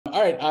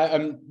All right,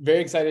 I'm very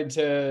excited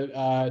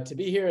to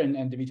be here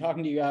and to be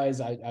talking to you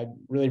guys. I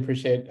really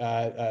appreciate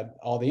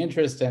all the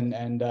interest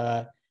and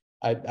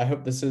I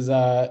hope this is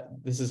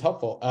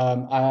helpful.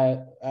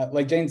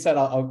 Like Jane said,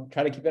 I'll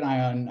try to keep an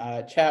eye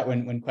on chat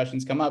when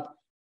questions come up.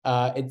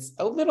 It's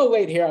a little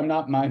late here. I'm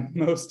not my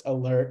most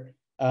alert,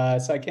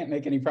 so I can't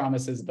make any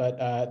promises.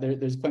 But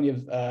there's plenty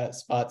of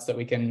spots that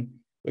we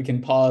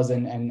can pause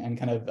and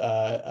kind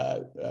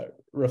of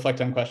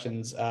reflect on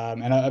questions.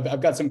 And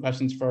I've got some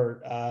questions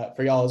for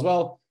y'all as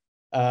well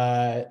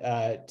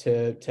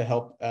to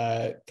help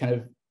kind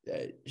of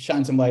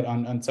shine some light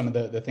on some of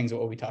the things that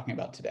we'll be talking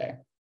about today.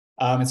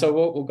 And so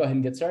we'll go ahead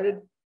and get started.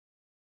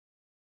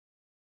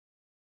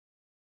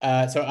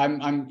 So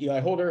I'm Eli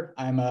Holder.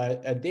 I'm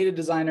a data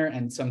designer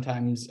and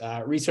sometimes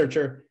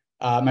researcher.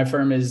 My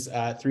firm is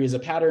 3 as a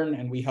Pattern,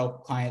 and we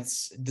help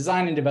clients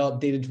design and develop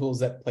data tools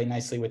that play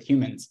nicely with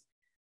humans.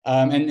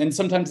 And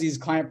sometimes these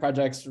client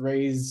projects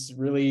raise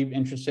really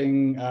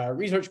interesting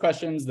research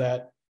questions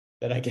that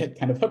I get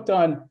kind of hooked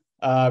on,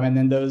 and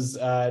then those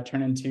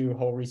turn into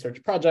whole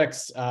research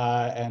projects,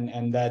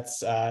 and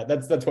that's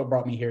what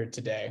brought me here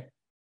today.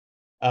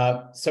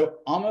 So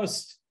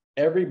almost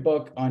every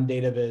book on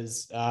data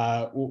viz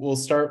will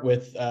start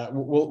with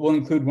we'll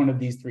include one of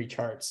these 3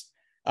 charts.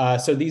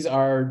 So these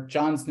are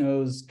John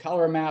Snow's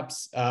cholera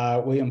maps,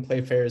 William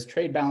Playfair's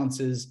trade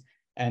balances,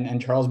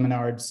 and Charles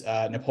Menard's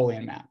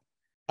Napoleon map.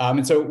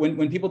 And so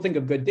when people think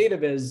of good data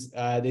viz,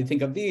 they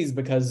think of these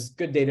because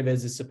good data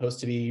viz is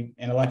supposed to be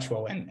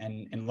intellectual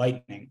and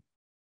enlightening.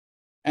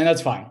 And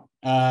that's fine.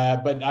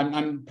 But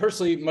I'm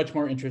personally much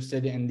more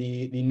interested in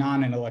the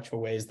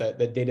non-intellectual ways that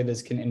data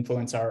viz can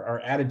influence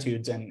our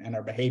attitudes and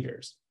our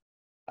behaviors.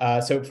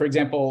 So for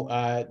example,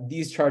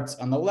 these charts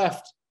on the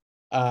left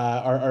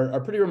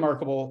are pretty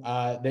remarkable.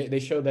 They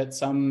show that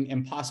some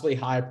impossibly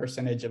high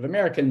percentage of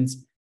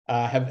Americans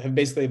have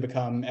basically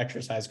become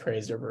exercise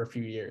crazed over a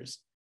few years.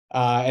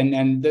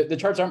 And the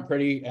charts aren't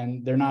pretty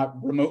and they're not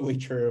remotely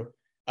true,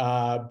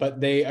 but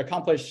they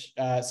accomplish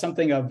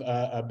something of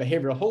a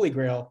behavioral holy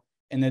grail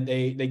in that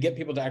they get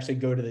people to actually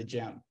go to the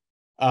gym.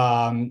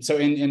 So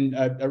in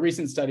a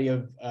recent study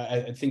of,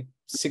 I think,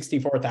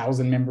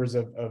 64,000 members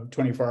of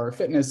 24-Hour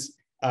Fitness,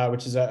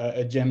 which is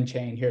a gym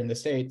chain here in the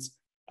States,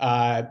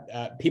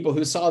 people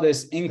who saw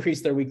this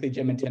increased their weekly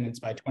gym attendance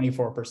by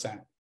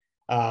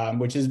 24%,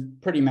 which is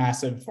pretty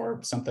massive for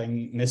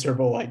something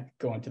miserable like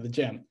going to the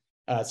gym.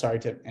 Sorry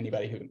to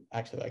anybody who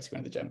actually likes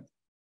going to the gym.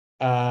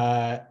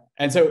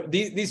 And so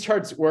these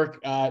charts work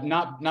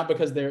not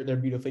because they're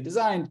beautifully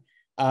designed.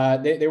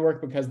 They work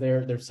because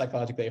they're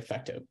psychologically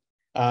effective.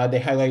 They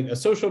highlight a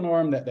social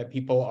norm that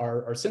people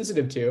are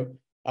sensitive to,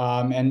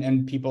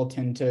 and people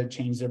tend to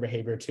change their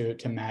behavior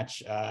to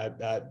match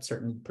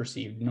certain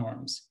perceived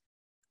norms.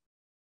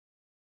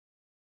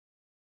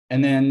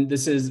 And then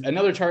this is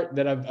another chart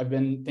that I've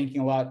been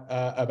thinking a lot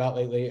about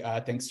lately,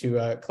 thanks to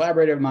a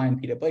collaborator of mine,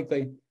 Peter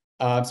Blakely.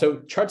 So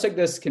charts like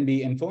this can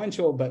be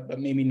influential, but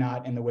maybe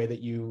not in the way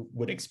that you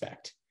would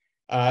expect.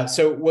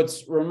 So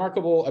what's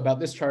remarkable about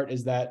this chart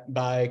is that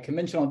by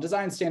conventional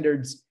design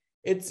standards,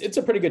 it's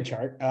a pretty good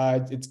chart.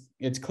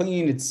 It's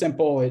clean, it's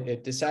simple,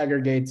 it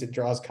disaggregates, it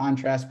draws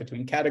contrast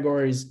between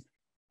categories.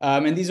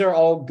 And these are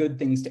all good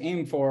things to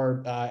aim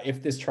for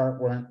if this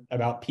chart weren't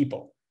about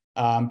people,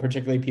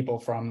 particularly people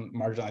from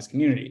marginalized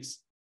communities.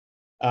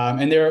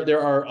 And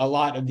there are a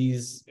lot of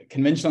these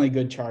conventionally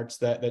good charts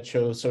that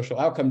show social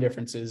outcome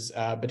differences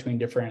between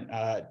different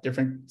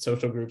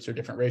social groups or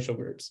different racial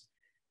groups.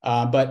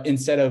 But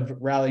instead of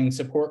rallying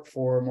support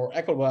for more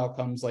equitable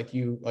outcomes like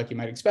you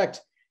might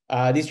expect,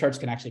 these charts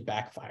can actually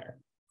backfire.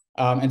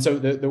 And so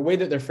the way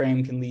that they're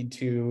framed can lead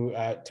to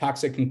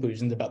toxic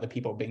conclusions about the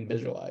people being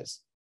visualized.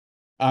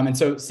 And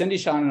so Cindy,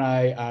 Sean, and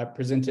I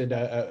presented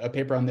a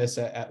paper on this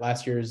at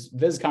last year's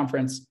Viz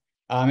conference.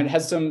 It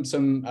has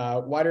some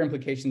wider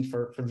implications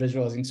for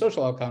visualizing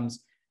social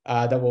outcomes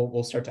that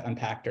we'll start to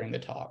unpack during the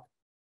talk.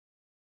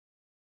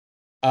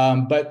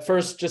 But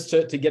first, just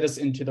to get us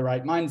into the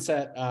right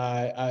mindset,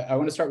 I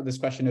want to start with this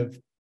question of,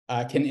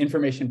 can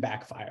information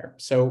backfire?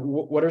 So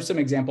what are some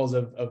examples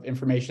of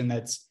information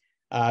that's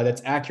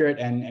accurate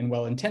and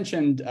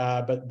well-intentioned,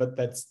 but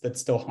that's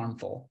still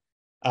harmful?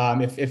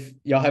 If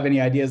y'all have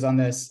any ideas on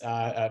this,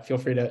 feel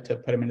free to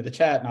put them into the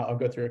chat, and I'll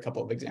go through a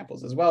couple of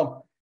examples as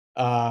well.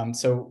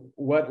 So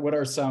what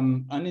are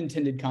some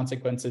unintended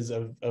consequences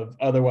of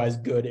otherwise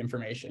good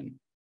information?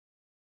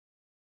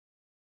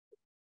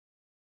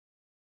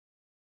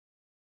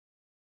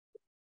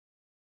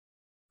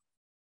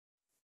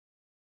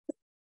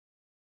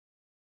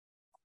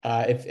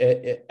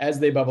 As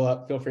they bubble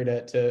up, feel free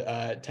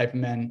to type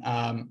them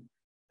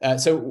in.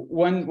 So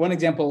one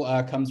example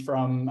comes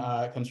from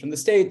the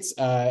States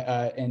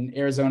in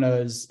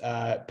Arizona's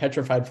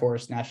Petrified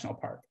Forest National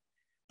Park.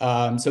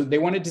 So they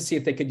wanted to see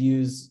if they could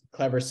use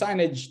clever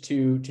signage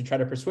to try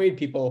to persuade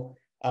people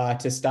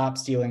to stop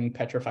stealing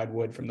petrified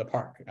wood from the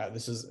park.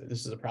 This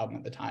is a problem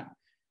at the time.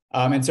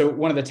 And so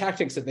one of the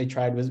tactics that they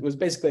tried was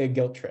basically a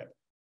guilt trip.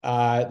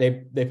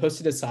 They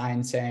posted a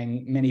sign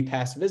saying many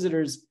past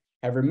visitors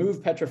have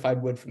removed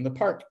petrified wood from the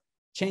park,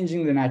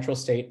 changing the natural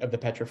state of the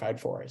petrified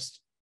forest.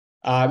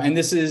 And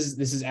this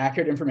is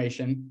accurate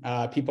information.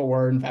 People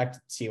were in fact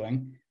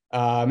stealing,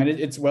 and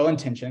it's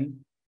well-intentioned.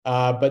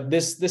 But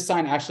this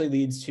sign actually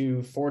leads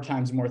to 4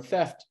 times more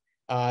theft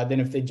than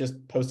if they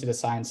just posted a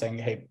sign saying,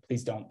 "Hey,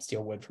 please don't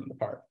steal wood from the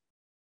park."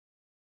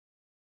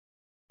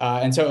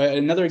 And so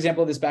another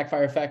example of this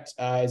backfire effect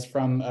is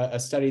from a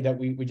study that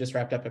we just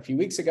wrapped up a few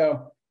weeks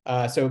ago.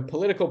 So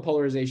political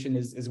polarization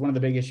is one of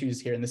the big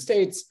issues here in the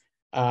States.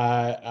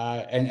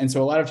 And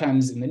so a lot of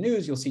times in the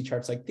news, you'll see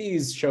charts like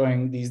these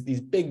showing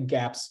these big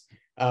gaps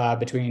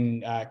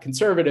between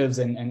conservatives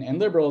and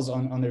liberals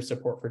on their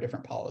support for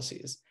different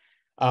policies.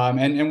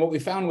 And what we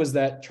found was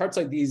that charts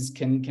like these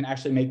can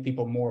actually make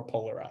people more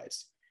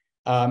polarized.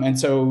 And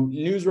so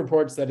news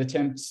reports that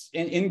attempt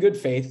in good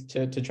faith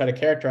to try to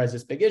characterize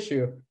this big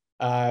issue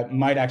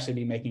might actually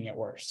be making it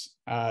worse.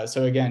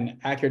 So again,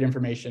 accurate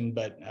information,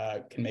 but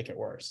can make it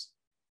worse.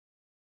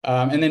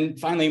 And then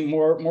finally,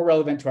 more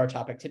relevant to our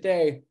topic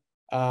today,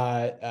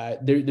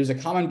 there's a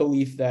common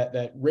belief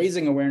that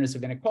raising awareness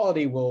of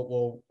inequality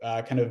will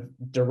kind of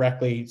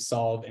directly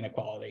solve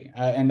inequality,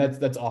 and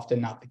that's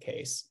often not the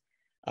case,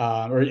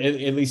 or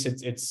at least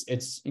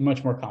it's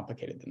much more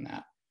complicated than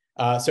that.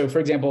 So, for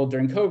example,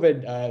 during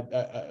COVID,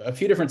 a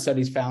few different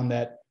studies found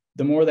that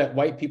the more that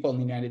white people in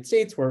the United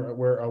States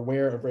were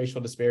aware of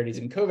racial disparities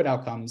in COVID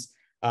outcomes,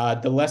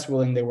 the less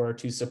willing they were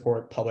to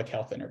support public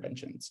health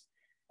interventions.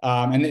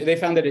 And they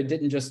found that it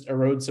didn't just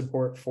erode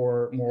support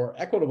for more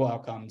equitable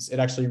outcomes, it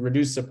actually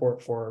reduced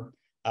support for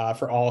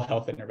all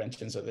health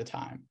interventions at the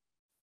time.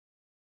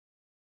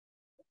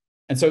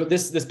 And so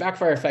this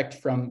backfire effect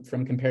from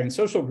comparing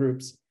social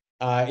groups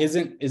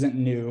isn't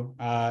new.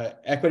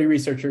 Equity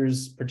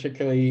researchers,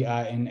 particularly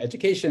in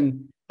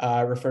education,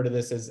 refer to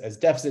this as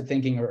deficit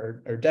thinking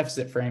or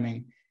deficit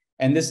framing.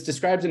 And this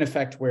describes an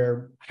effect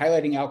where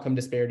highlighting outcome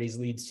disparities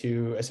leads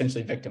to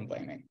essentially victim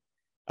blaming.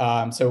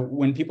 So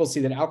when people see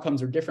that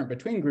outcomes are different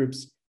between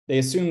groups, they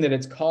assume that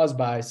it's caused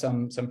by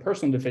some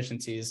personal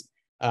deficiencies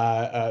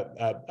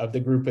of the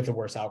group with the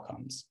worst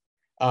outcomes.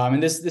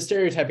 And this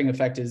stereotyping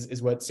effect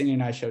is what Cindy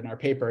and I showed in our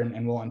paper,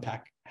 and we'll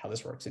unpack how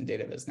this works in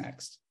DataViz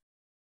next.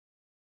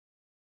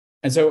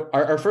 And so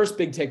our first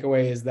big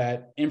takeaway is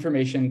that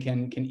information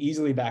can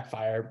easily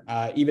backfire,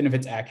 even if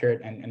it's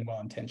accurate and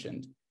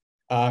well-intentioned.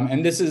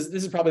 And this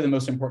is probably the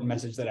most important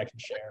message that I can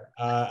share.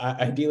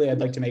 Ideally, I'd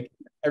like to make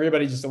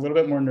everybody just a little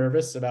bit more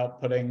nervous about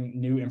putting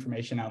new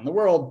information out in the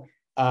world,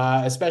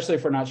 especially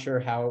if we're not sure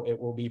how it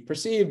will be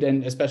perceived,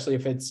 and especially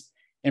if it's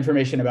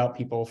information about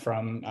people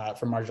from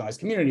marginalized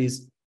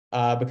communities,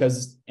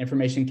 because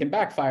information can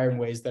backfire in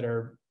ways that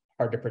are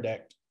hard to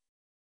predict.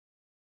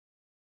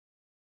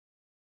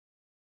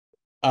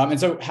 And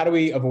so how do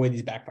we avoid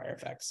these backfire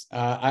effects?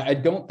 I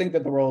don't think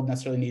that the world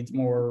necessarily needs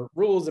more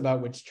rules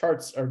about which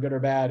charts are good or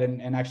bad,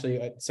 and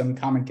actually some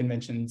common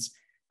conventions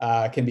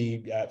can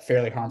be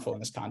fairly harmful in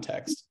this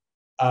context.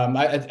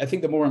 I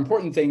think the more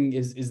important thing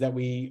is that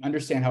we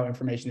understand how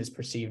information is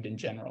perceived in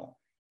general.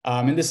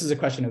 And this is a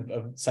question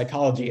of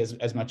psychology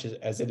as much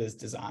as it is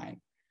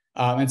design.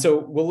 And so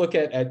we'll look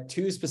at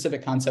 2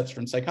 specific concepts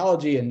from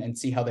psychology and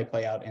see how they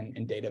play out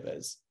in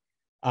DataViz.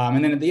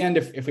 And then at the end,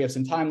 if we have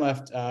some time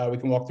left, we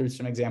can walk through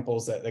some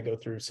examples that go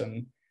through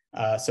some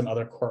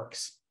other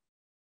quirks.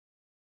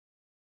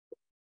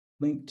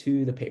 Link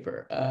to the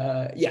paper.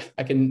 Yeah,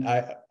 I can.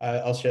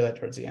 I'll share that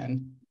towards the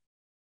end.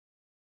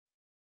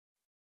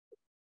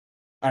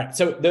 All right.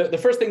 So the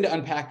first thing to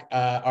unpack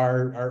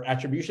are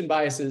attribution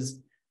biases.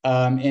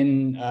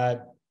 In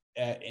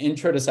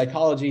intro to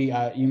psychology,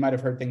 you might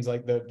have heard things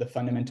like the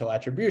fundamental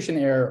attribution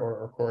error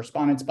or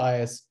correspondence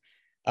bias.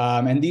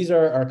 And these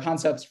are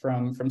concepts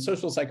from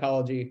social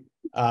psychology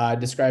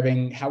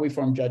describing how we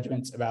form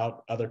judgments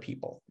about other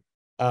people.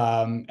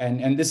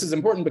 And this is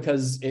important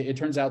because it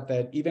turns out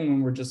that even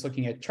when we're just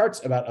looking at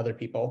charts about other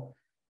people,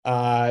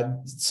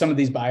 some of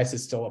these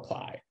biases still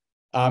apply.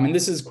 And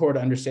this is core to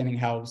understanding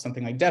how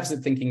something like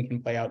deficit thinking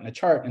can play out in a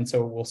chart. And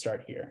so we'll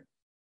start here.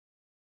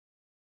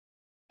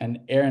 And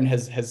Aaron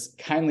has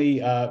kindly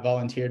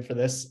volunteered for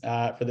this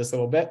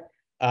little bit.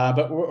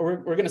 But we're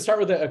going to start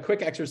with a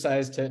quick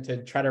exercise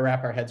to try to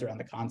wrap our heads around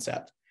the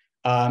concept.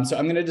 So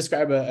I'm going to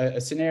describe a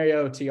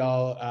scenario to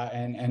y'all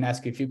and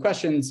ask you a few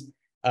questions,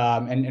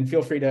 and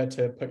feel free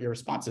to put your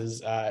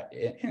responses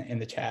in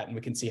the chat, and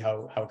we can see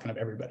how kind of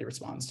everybody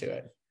responds to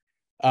it.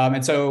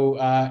 And so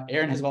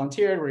Aaron has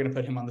volunteered. We're going to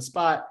put him on the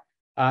spot.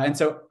 And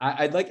so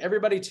I'd like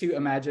everybody to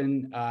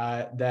imagine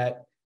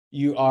that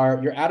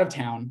you're out of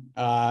town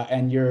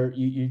and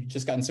you've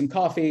just gotten some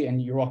coffee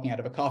and you're walking out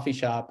of a coffee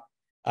shop.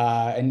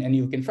 And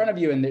you look in front of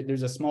you, and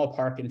there's a small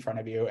park in front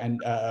of you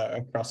and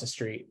across the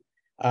street.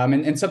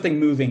 And something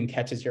moving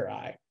catches your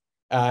eye.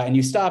 And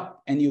you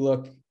stop and you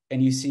look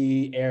and you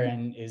see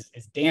Aaron is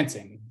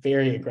dancing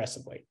very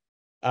aggressively.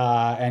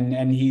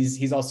 And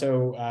he's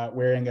also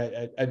wearing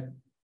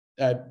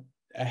a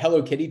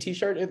Hello Kitty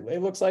t-shirt,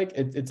 it looks like.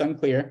 It's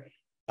unclear.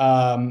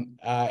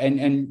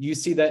 And you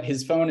see that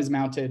his phone is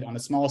mounted on a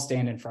small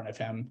stand in front of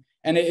him.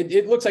 And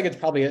it looks like it's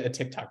probably a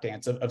TikTok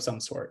dance of some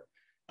sort.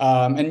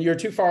 And you're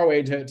too far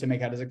away to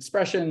make out his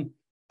expression.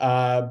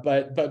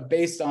 But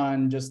based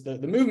on just the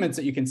movements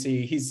that you can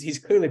see, he's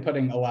clearly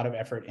putting a lot of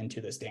effort into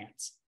this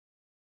dance.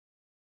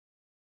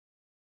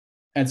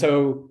 And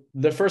so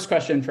the first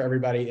question for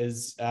everybody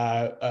is,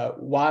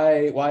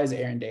 why is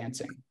Aaron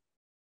dancing?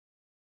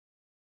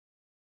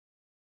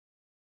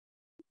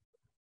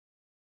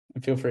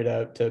 And feel free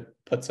to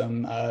put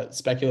some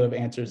speculative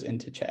answers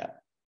into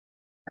chat.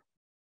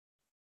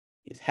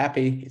 He's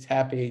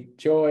happy,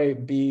 joy,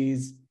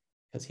 bees,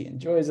 because he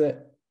enjoys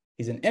it.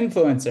 He's an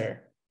influencer.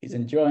 He's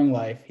enjoying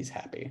life. He's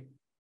happy.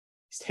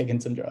 He's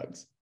taking some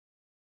drugs.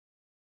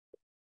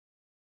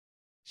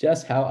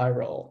 Just how I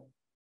roll.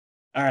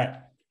 All right.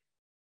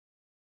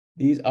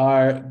 These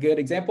are good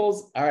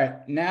examples. All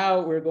right, now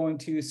we're going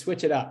to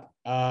switch it up.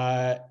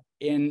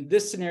 In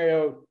this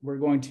scenario, we're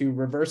going to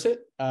reverse it.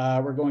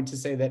 We're going to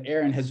say that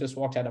Aaron has just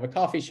walked out of a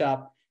coffee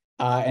shop,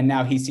 and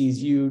now he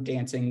sees you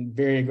dancing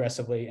very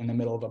aggressively in the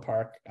middle of a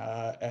park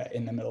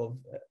in the middle of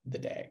the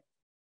day.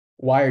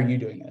 Why are you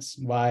doing this?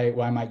 Why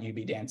might you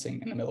be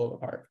dancing in the middle of a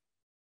park?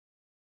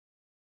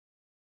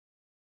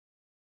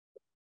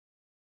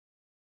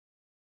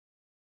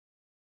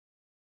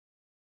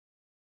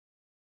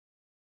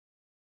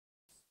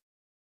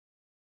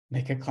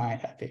 Make a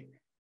client happy.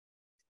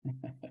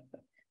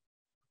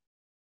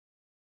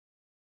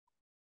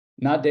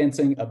 Not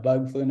dancing, a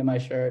bug flew into my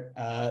shirt.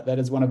 That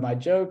is one of my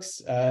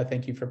jokes.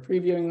 Thank you for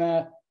previewing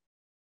that.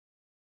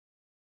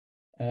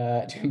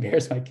 To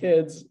embarrass my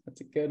kids,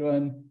 that's a good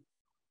one.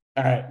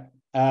 All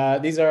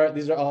right, these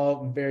are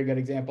all very good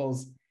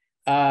examples.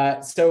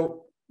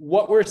 So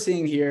what we're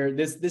seeing here,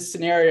 this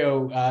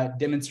scenario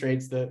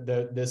demonstrates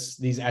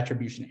these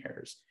attribution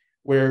errors,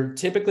 where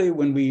typically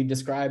when we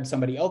describe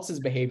somebody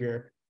else's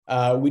behavior,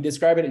 we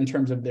describe it in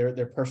terms of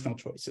their personal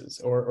choices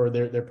or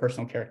their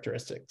personal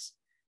characteristics.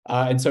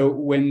 And so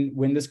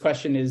when this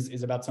question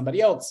is about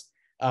somebody else,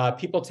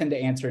 people tend to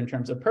answer in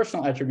terms of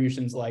personal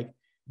attributions, like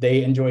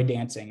they enjoy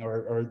dancing,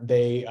 or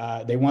they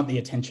want the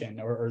attention,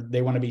 or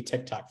they want to be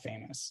TikTok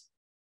famous.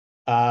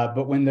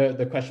 But when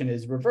the question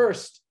is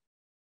reversed,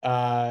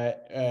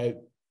 people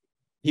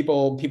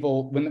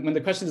when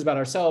the question is about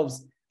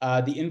ourselves,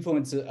 the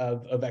influence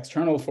of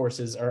external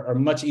forces are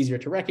much easier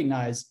to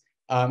recognize.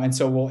 And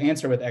so we'll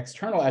answer with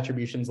external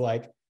attributions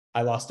like,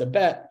 I lost a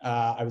bet,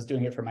 I was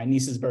doing it for my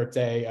niece's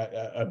birthday,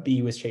 a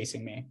bee was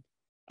chasing me.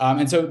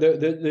 And so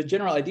the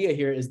general idea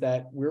here is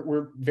that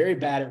we're very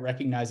bad at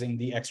recognizing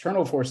the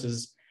external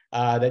forces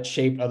that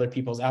shape other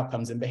people's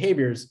outcomes and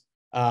behaviors.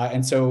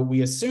 And so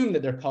we assume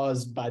that they're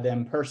caused by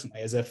them personally,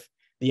 as if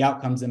the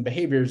outcomes and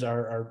behaviors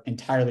are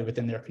entirely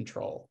within their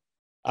control.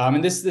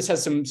 And this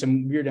has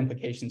some weird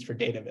implications for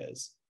data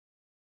viz.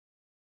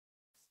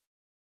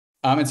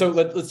 And so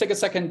let's take a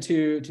second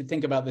to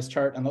think about this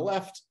chart on the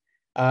left.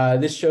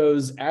 This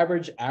shows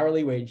average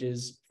hourly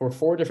wages for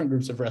 4 different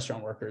groups of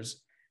restaurant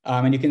workers.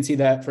 And you can see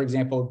that, for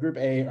example, Group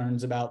A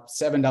earns about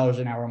 $7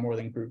 an hour more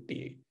than Group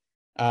B.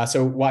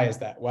 So why is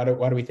that? Why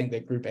do we think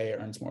that Group A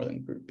earns more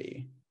than Group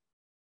B?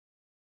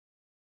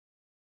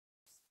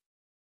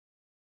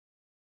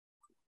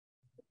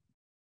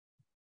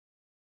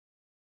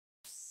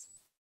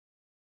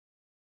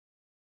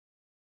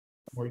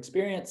 More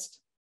experienced.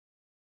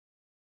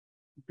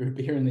 Group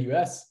B here in the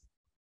US.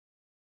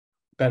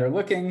 Better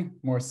looking,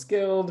 more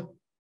skilled,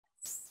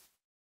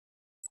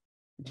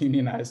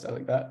 unionized, I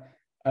like that.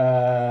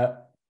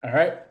 All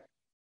right.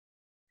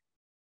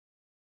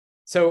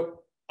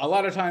 So a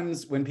lot of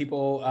times when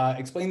people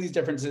explain these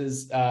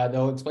differences,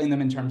 they'll explain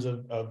them in terms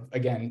of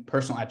again,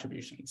 personal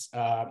attributions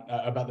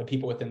about the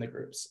people within the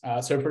groups.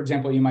 So for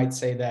example, you might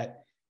say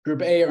that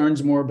Group A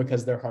earns more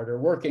because they're harder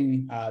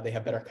working, they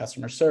have better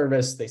customer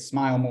service, they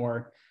smile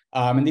more.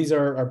 And these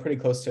are pretty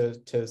close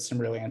to some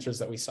real answers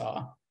that we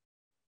saw.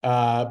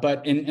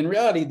 But in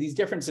reality, these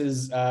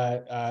differences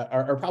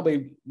are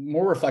probably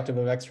more reflective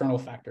of external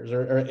factors,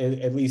 or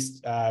at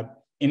least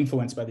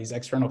influenced by these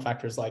external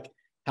factors, like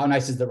how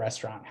nice is the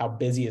restaurant? How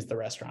busy is the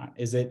restaurant?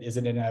 Is it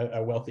in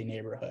a wealthy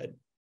neighborhood?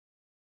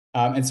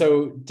 And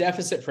so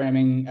deficit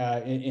framing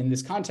in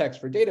this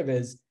context for data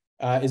viz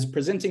is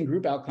presenting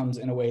group outcomes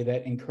in a way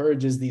that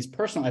encourages these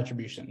personal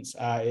attributions.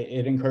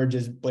 It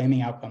encourages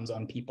blaming outcomes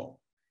on people.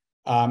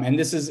 And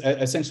this is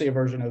essentially a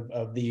version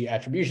of the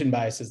attribution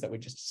biases that we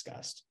just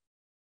discussed.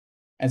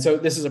 And so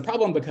this is a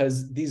problem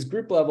because these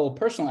group level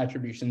personal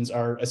attributions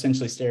are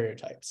essentially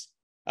stereotypes.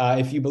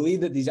 If you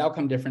believe that these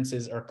outcome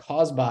differences are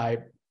caused by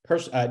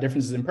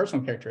differences in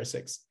personal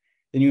characteristics,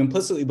 then you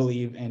implicitly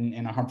believe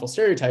in a harmful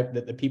stereotype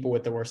that the people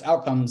with the worst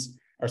outcomes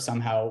are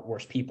somehow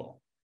worse people.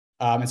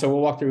 And so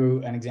we'll walk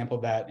through an example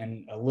of that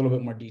in a little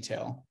bit more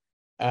detail.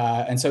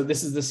 And so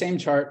this is the same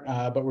chart,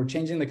 but we're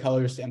changing the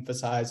colors to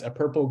emphasize a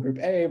purple Group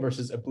A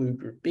versus a blue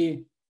Group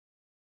B.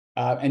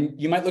 And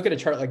you might look at a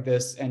chart like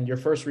this, and your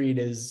first read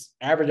is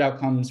average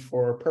outcomes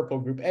for purple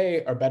Group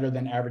A are better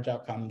than average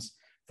outcomes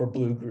for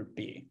blue Group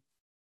B.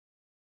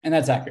 And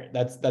that's accurate.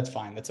 That's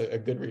fine. That's a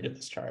good read of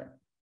this chart.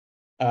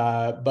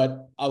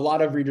 But a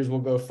lot of readers will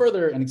go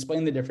further and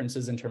explain the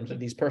differences in terms of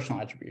these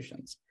personal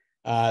attributions.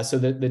 So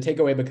the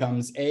takeaway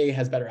becomes A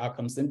has better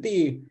outcomes than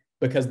B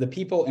because the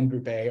people in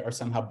group A are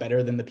somehow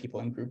better than the people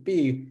in group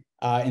B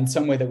in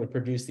some way that would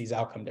produce these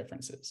outcome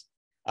differences.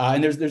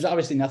 And there's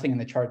obviously nothing in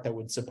the chart that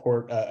would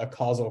support a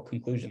causal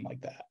conclusion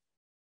like that.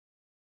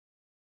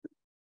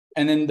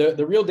 And then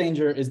the real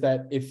danger is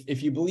that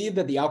if you believe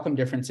that the outcome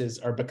differences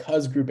are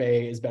because group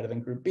A is better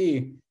than group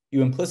B,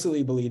 you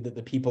implicitly believe that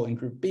the people in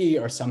group B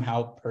are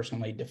somehow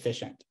personally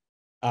deficient.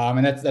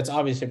 And that's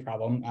obviously a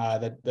problem.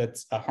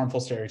 That's a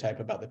harmful stereotype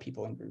about the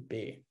people in group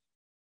B.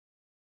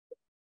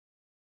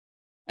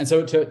 And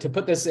so to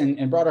put this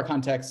in broader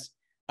context,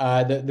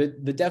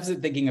 the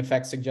deficit thinking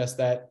effect suggests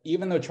that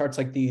even though charts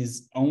like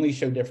these only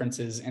show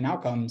differences in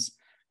outcomes,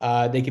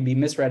 they can be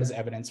misread as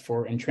evidence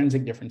for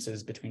intrinsic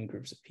differences between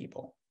groups of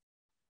people.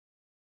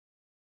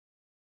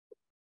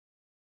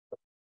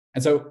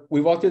 And so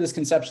we walked through this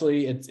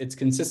conceptually. It's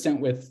consistent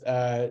with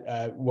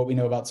what we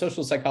know about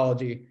social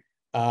psychology,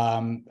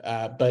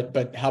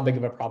 but how big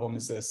of a problem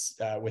is this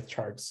with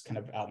charts kind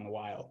of out in the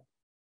wild?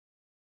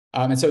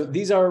 And so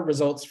these are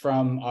results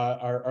from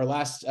our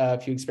last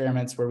few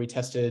experiments where we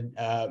tested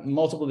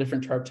multiple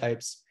different chart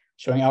types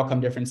showing outcome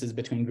differences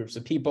between groups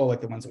of people, like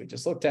the ones that we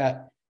just looked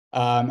at.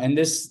 And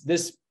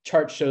this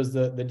chart shows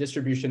the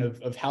distribution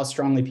of how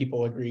strongly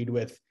people agreed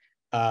with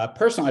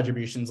personal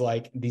attributions,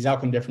 like these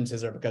outcome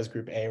differences are because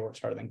group A works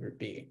harder than group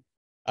B.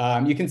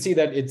 You can see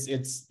that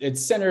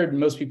it's centered.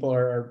 Most people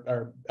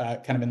are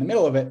kind of in the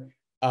middle of it.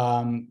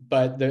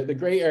 But the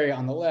gray area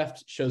on the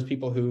left shows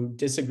people who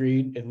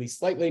disagreed at least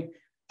slightly.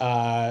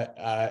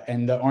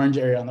 And the orange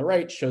area on the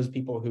right shows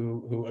people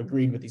who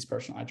agreed with these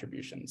personal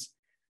attributions.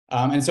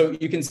 And so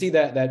you can see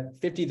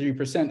that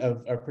 53%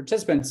 of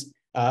participants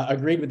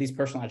agreed with these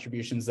personal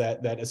attributions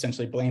that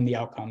essentially blame the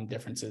outcome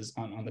differences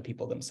on the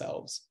people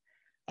themselves.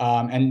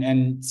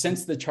 And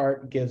since the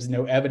chart gives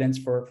no evidence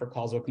for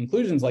causal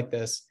conclusions like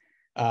this,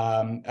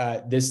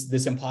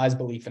 this implies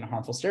belief in a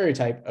harmful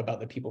stereotype about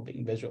the people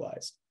being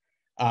visualized.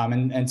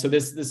 And so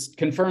this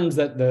confirms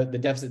that the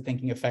deficit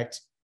thinking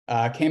effect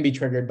can be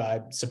triggered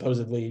by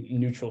supposedly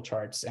neutral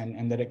charts,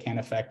 and that it can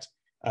affect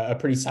a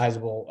pretty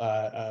sizable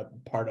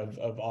part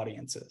of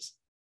audiences.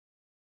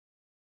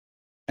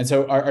 And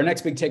so our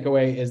next big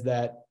takeaway is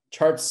that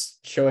charts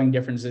showing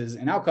differences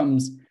in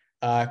outcomes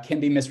can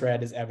be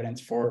misread as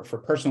evidence for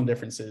personal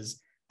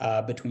differences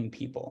between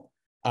people.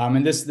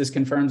 And this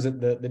confirms that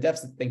the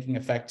deficit thinking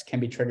effect can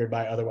be triggered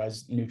by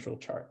otherwise neutral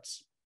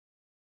charts.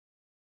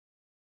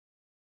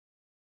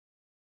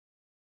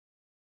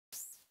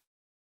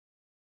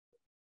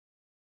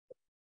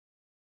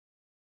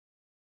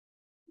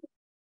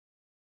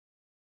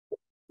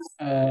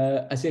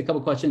 I see a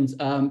couple questions.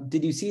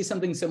 Did you see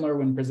something similar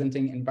when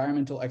presenting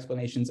environmental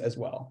explanations as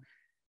well?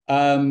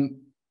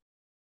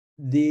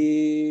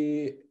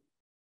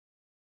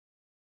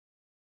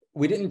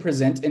 We didn't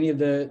present any of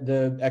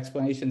the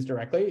explanations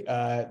directly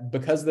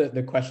because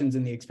the questions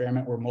in the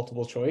experiment were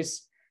multiple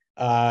choice.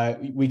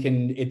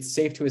 It's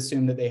safe to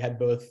assume that they had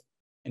both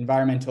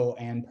environmental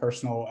and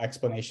personal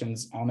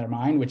explanations on their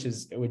mind, which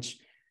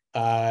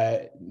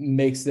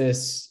makes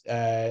this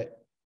a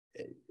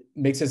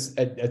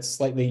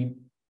slightly.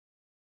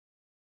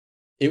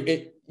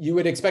 You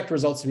would expect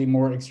results to be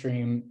more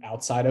extreme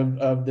outside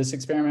of this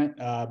experiment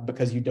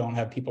because you don't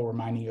have people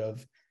reminding you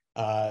of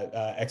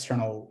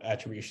external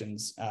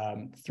attributions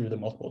through the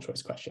multiple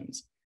choice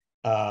questions.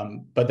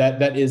 But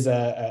that is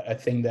a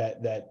thing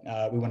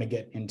that we want to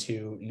get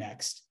into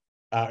next,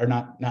 or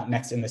not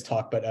next in this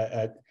talk, but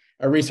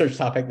a research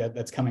topic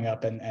that's coming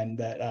up and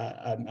that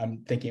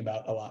I'm thinking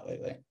about a lot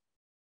lately.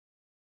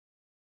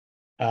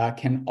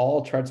 Can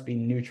all charts be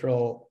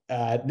neutral?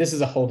 This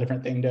is a whole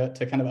different thing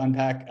to kind of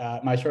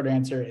unpack. My short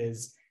answer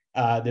is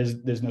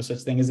there's no such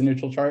thing as a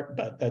neutral chart,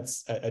 but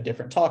that's a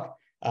different talk.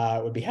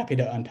 Would be happy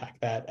to unpack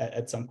that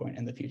at some point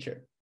in the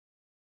future.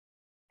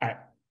 All right,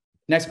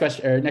 next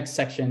question or next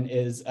section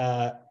is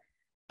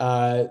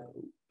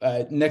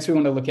next we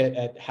want to look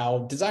at how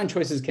design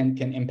choices can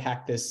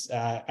impact this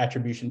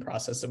attribution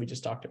process that we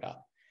just talked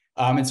about.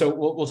 And so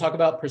we'll talk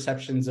about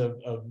perceptions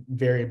of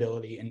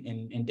variability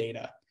in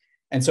data.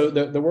 And so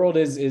the world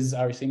is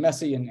obviously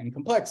messy and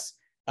complex,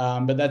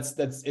 but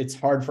it's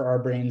hard for our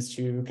brains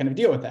to kind of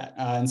deal with that.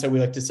 And so we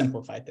like to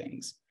simplify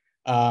things.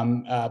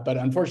 But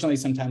unfortunately,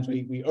 sometimes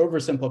we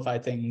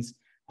oversimplify things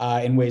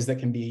in ways that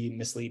can be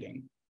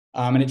misleading.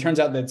 And it turns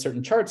out that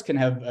certain charts can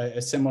have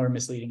a similar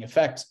misleading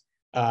effect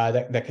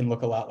that can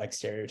look a lot like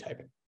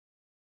stereotyping.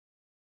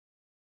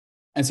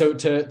 And so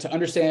to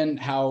understand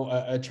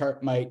how a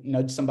chart might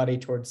nudge somebody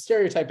towards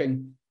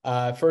stereotyping,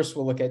 first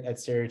we'll look at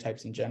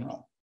stereotypes in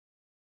general.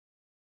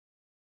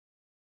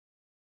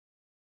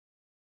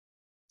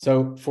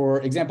 So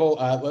for example,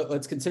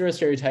 let's consider a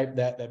stereotype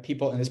that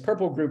people in this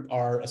purple group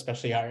are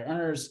especially higher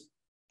earners.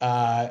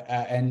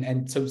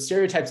 And so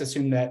stereotypes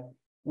assume that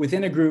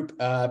within a group,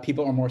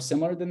 people are more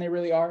similar than they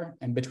really are.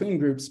 And between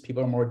groups,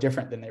 people are more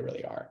different than they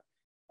really are.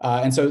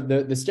 And so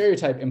the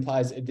stereotype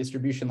implies a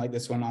distribution like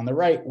this one on the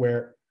right,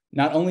 where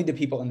not only do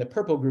people in the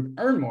purple group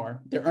earn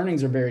more, their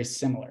earnings are very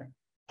similar.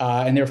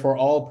 And therefore,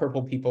 all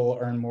purple people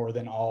earn more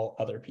than all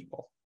other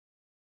people.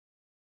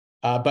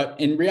 But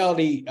in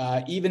reality,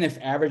 even if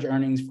average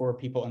earnings for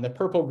people in the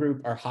purple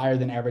group are higher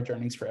than average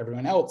earnings for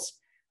everyone else,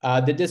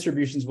 the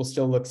distributions will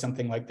still look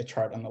something like the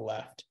chart on the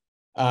left.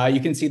 You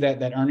can see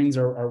that earnings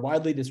are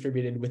widely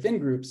distributed within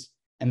groups,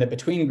 and that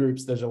between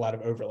groups, there's a lot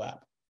of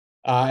overlap.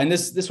 And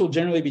this will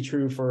generally be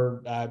true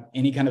for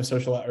any kind of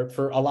social, or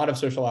for a lot of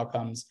social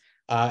outcomes,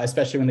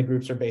 especially when the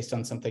groups are based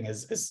on something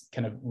as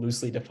kind of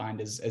loosely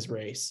defined as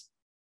race.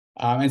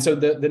 And so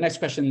the next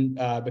question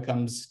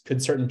becomes,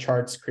 could certain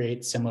charts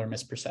create similar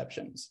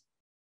misperceptions?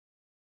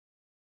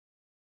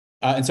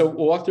 And so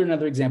we'll walk through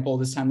another example,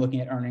 this time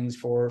looking at earnings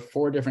for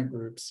 4 different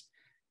groups.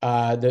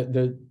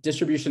 The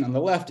distribution on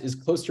the left is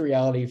close to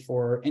reality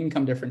for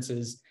income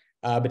differences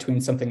between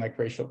something like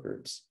racial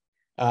groups.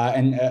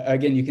 And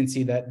again, you can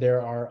see that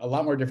there are a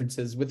lot more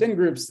differences within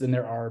groups than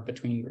there are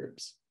between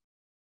groups.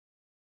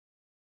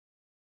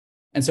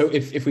 And so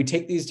if we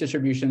take these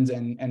distributions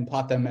and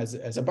plot them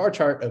as a bar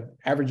chart of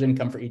average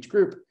income for each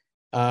group,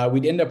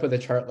 we'd end up with a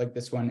chart like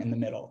this one in the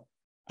middle.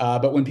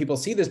 But when people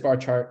see this bar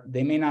chart,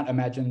 they may not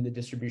imagine the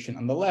distribution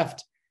on the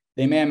left.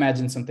 They may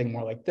imagine something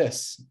more like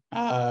this.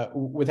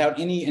 Without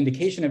any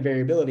indication of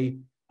variability,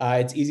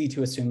 it's easy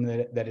to assume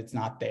that it's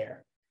not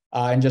there.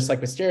 And just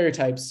like with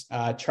stereotypes,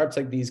 charts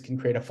like these can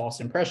create a false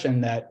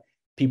impression that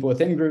people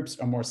within groups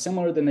are more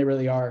similar than they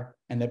really are,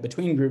 and that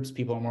between groups,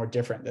 people are more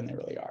different than they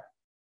really are.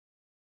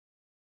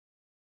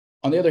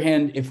 On the other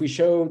hand, if we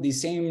show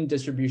these same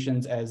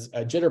distributions as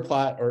a jitter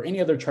plot or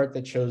any other chart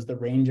that shows the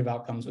range of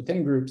outcomes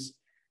within groups,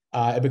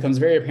 it becomes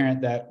very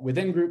apparent that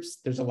within groups,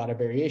 there's a lot of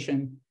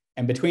variation,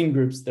 and between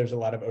groups, there's a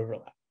lot of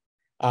overlap.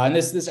 And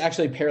this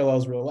actually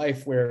parallels real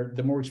life, where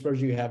the more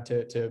exposure you have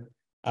to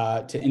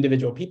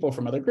individual people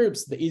from other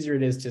groups, the easier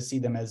it is to see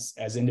them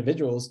as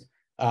individuals,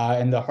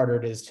 and the harder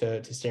it is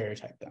to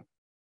stereotype them.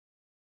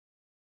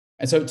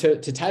 And so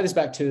to tie this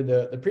back to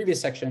the previous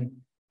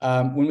section,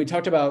 when we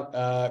talked about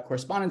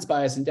correspondence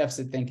bias and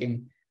deficit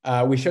thinking,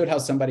 we showed how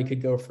somebody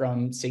could go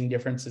from seeing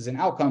differences in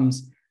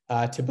outcomes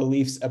to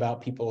beliefs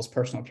about people's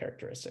personal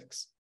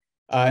characteristics.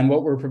 And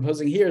what we're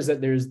proposing here is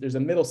that there's a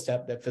middle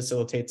step that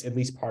facilitates at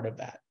least part of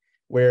that,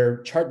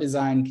 where chart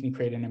design can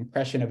create an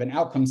impression of an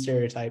outcome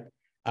stereotype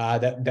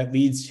that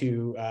leads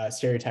to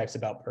stereotypes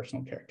about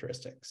personal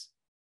characteristics.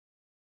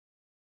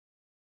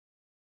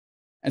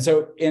 And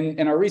so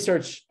in our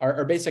research,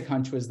 our basic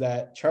hunch was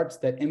that charts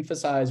that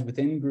emphasize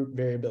within group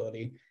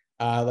variability,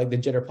 like the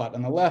jitter plot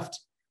on the left,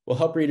 will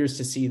help readers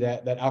to see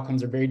that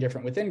outcomes are very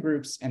different within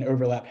groups and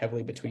overlap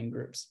heavily between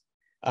groups.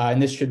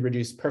 And this should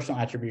reduce personal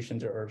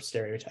attributions or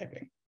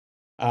stereotyping.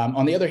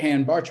 On the other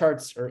hand, bar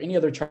charts or any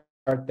other chart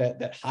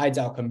that hides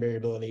outcome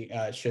variability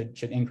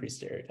should increase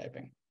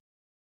stereotyping.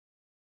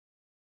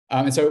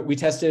 And so we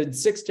tested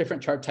 6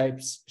 different chart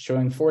types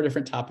showing 4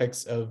 different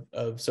topics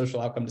of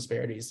social outcome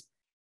disparities.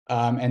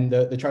 And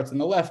the charts on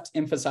the left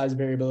emphasize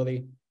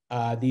variability.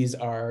 These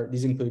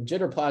include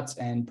jitter plots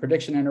and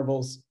prediction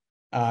intervals.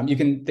 You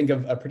can think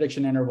of a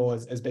prediction interval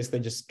as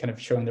basically just kind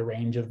of showing the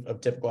range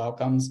of typical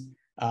outcomes.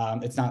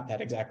 It's not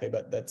that exactly,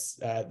 but that's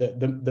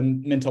the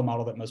mental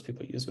model that most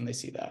people use when they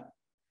see that.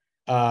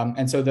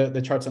 And so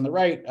the charts on the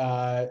right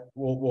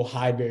will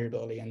hide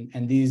variability,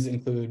 and these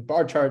include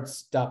bar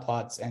charts, dot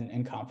plots,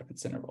 and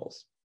confidence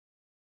intervals.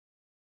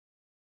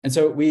 And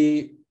so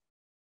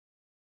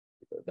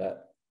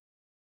that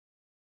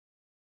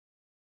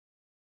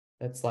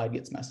slide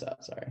gets messed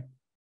up, sorry.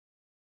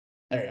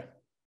 There you go.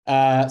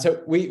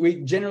 So we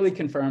generally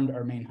confirmed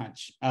our main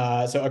hunch.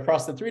 So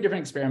across the 3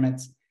 different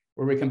experiments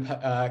where we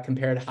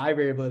compared high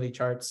variability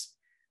charts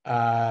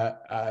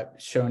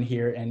shown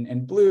here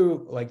in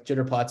blue, like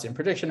jitter plots and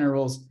prediction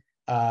intervals,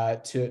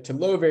 to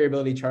low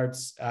variability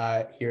charts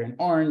here in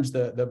orange,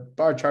 the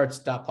bar charts,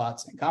 dot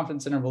plots, and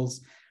confidence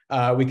intervals,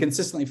 we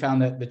consistently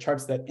found that the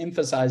charts that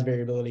emphasize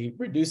variability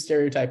reduce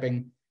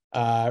stereotyping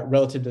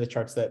relative to the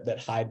charts that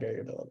hide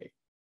variability.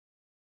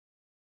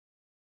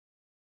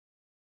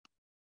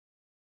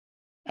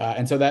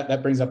 And so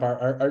that brings up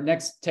our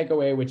next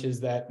takeaway, which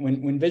is that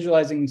when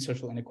visualizing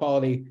social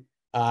inequality,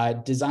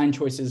 design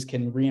choices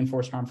can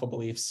reinforce harmful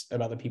beliefs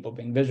about the people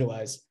being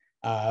visualized,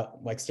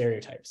 like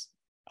stereotypes.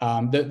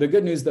 The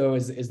good news, though,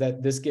 is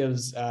that this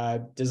gives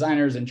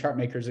designers and chart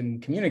makers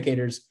and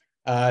communicators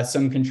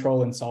some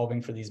control in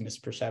solving for these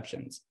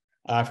misperceptions.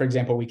 For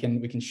example, we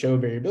can show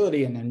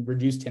variability and then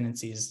reduce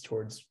tendencies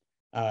towards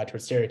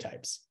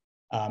stereotypes.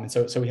 And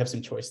so we have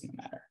some choice in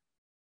the matter.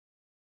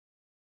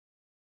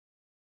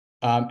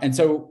 And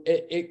so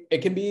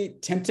it can be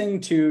tempting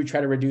to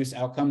try to reduce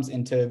outcomes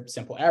into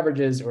simple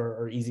averages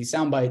or easy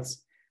sound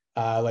bites,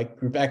 like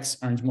group X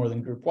earns more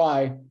than group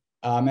Y.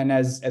 And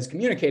as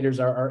communicators,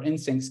 our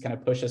instincts kind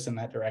of push us in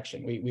that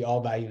direction. We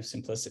all value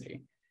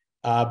simplicity.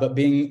 But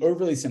being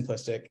overly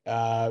simplistic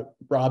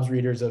robs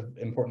readers of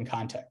important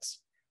context.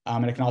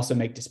 And it can also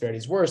make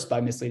disparities worse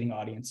by misleading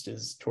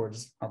audiences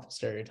towards harmful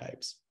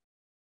stereotypes.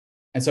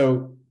 And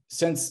so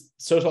since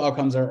social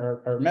outcomes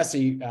are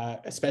messy,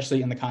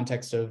 especially in the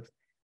context of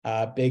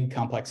big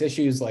complex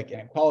issues like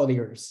inequality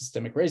or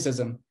systemic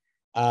racism,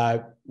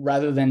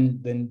 rather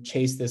than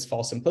chase this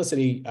false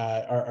simplicity,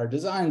 our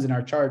designs and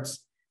our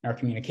charts in our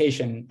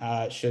communication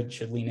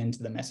should lean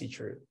into the messy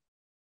truth.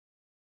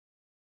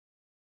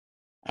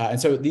 And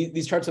so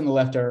these charts on the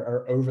left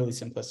are overly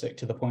simplistic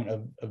to the point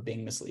of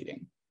being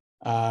misleading.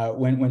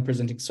 When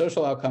presenting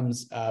social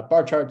outcomes,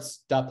 bar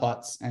charts, dot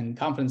plots, and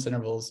confidence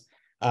intervals,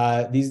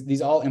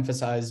 these all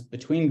emphasize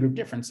between group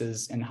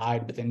differences and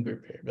hide within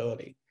group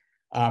variability.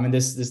 And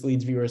this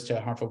leads viewers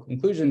to harmful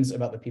conclusions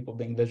about the people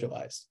being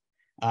visualized.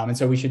 And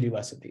so we should do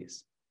less of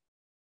these.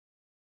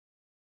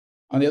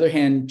 On the other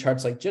hand,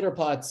 charts like jitter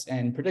plots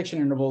and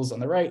prediction intervals on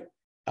the right,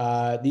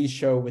 these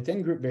show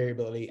within group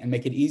variability and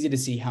make it easy to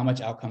see how much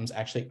outcomes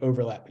actually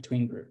overlap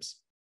between groups.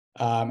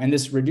 And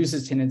this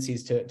reduces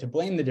tendencies to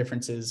blame the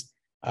differences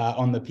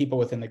on the people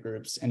within the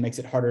groups and makes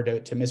it harder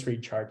to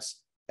misread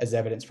charts as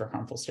evidence for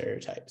harmful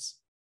stereotypes.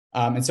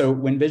 And so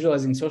when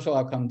visualizing social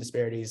outcome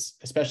disparities,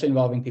 especially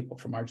involving people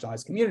from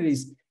marginalized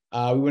communities, we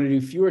want to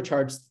do fewer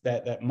charts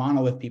that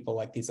monolith people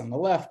like these on the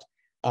left,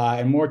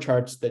 and more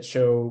charts that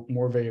show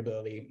more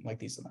variability like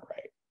these on the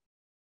right.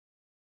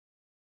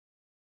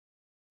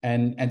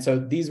 And so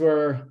these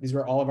were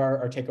all of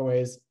our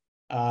takeaways.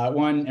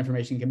 One,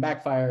 information can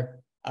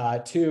backfire.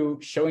 Two,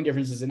 showing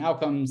differences in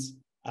outcomes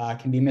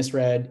can be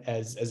misread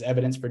as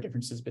evidence for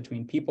differences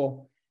between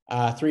people.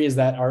 Three is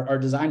that our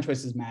design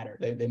choices matter.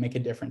 They make a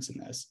difference in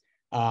this.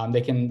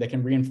 They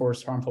can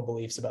reinforce harmful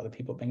beliefs about the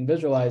people being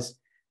visualized.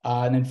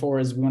 And then four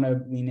is we want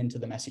to lean into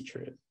the messy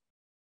truth.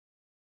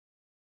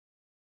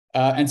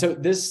 And so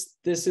this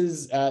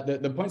is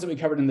the points that we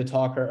covered in the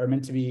talk are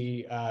meant to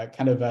be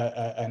kind of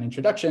an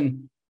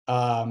introduction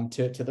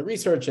to the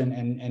research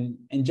and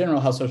in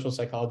general how social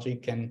psychology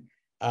can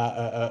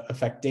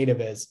affect data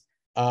viz.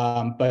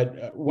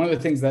 But one of the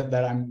things that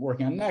I'm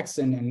working on next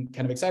and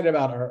kind of excited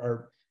about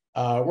are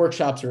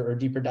workshops or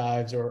deeper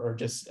dives or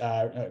just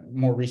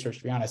more research,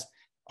 to be honest,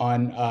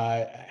 on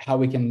how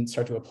we can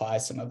start to apply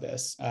some of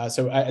this.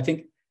 So I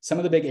think some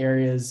of the big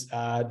areas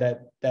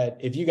that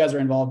if you guys are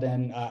involved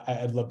in,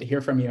 I'd love to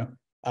hear from you,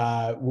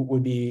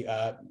 would be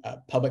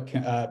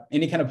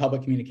any kind of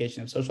public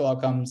communication of social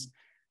outcomes.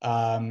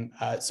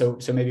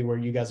 So maybe where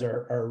you guys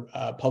are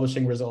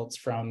publishing results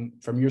from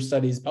your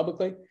studies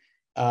publicly.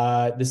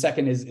 The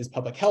second is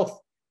public health.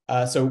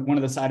 So one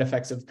of the side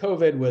effects of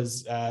COVID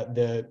was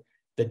the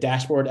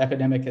dashboard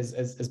epidemic,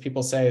 as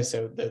people say.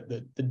 So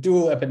the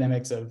dual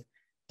epidemics of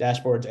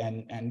dashboards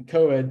and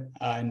COVID.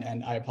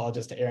 And I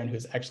apologize to Aaron,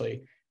 who's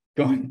actually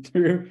going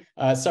through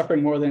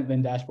suffering more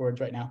than dashboards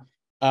right now.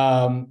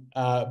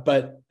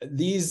 But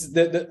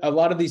a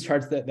lot of these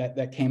charts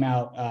that came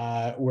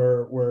out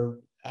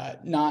were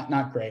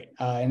not great,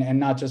 and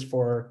not just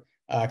for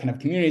kind of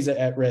communities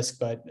at risk,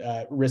 but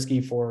risky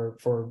for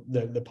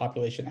the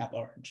population at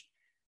large.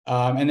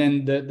 And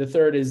then the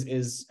third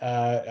is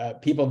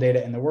people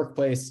data in the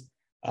workplace.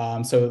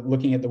 So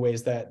looking at the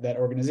ways that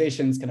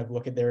organizations kind of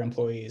look at their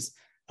employees.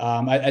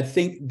 I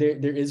think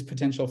there is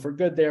potential for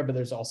good there, but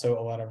there's also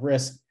a lot of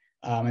risk.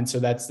 And so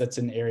that's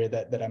an area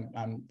that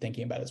I'm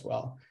thinking about as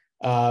well.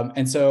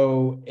 And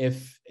so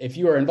if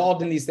you are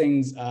involved in these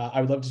things, I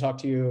would love to talk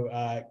to you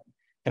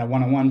kind of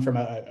one-on-one from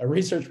a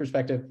research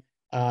perspective.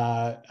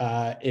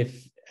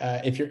 If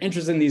you're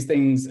interested in these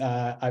things,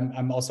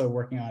 I'm also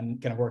working on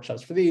kind of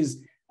workshops for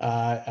these.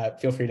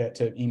 Feel free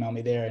to email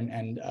me there,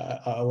 and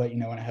I'll let you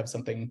know when I have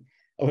something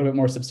a little bit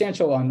more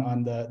substantial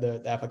on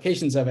the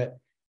applications of it.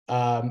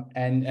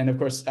 And of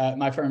course,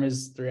 my firm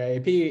is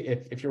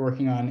 3IAP. If you're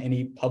working on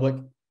any public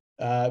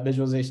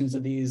visualizations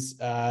of these,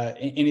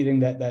 anything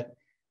that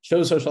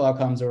shows social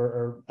outcomes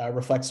or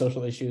reflects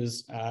social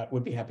issues,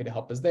 would be happy to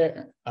help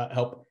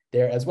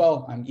there as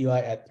well. I'm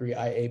Eli at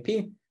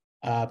 3IAP.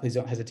 Please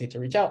don't hesitate to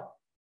reach out.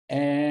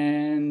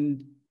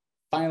 And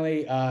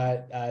finally,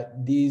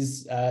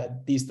 these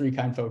three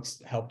kind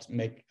folks helped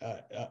make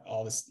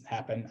all this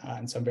happen,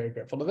 and so I'm very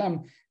grateful to them.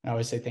 And I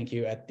always say thank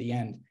you at the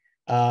end.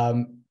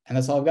 And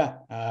that's all I've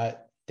got.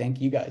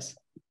 Thank you, guys.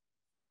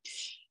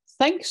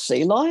 Thanks,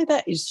 Eli.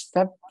 That is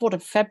what a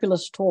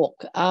fabulous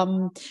talk.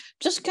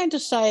 Just going to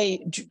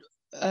say,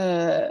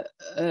 Eorden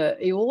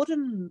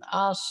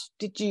asked,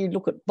 did you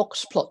look at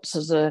box plots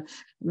as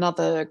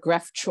another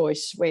graph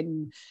choice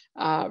when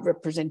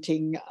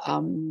representing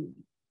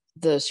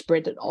the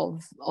spread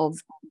of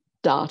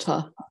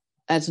data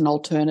as an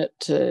alternate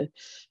to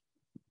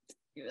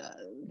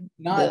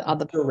not the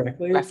other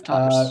directly graph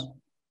types?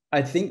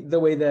 I think the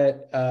way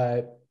that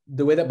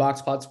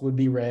box plots would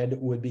be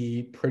read would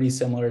be pretty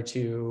similar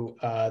to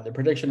the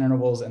prediction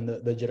intervals and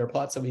the jitter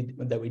plots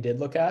that we did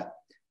look at.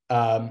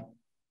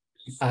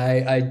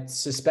 I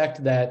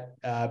suspect that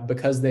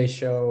because they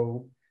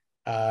show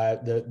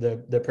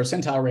the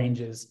percentile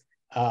ranges,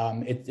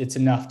 it's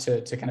enough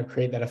to kind of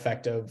create that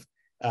effect of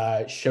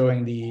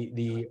showing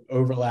the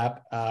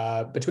overlap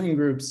between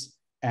groups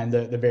and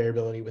the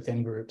variability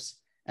within groups.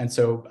 And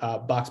so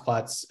box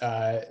plots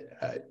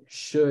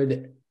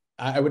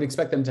I would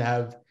expect them to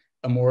have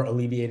a more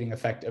alleviating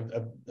effect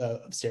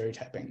of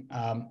stereotyping.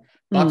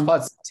 Box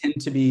plots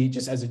tend to be,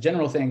 just as a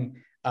general thing,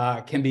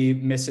 can be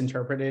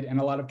misinterpreted in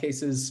a lot of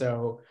cases.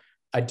 So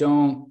I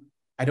don't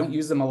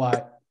use them a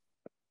lot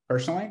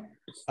personally.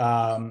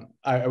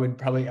 I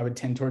would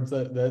tend towards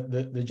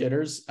the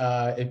jitters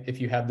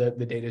if you have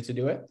the data to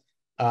do it.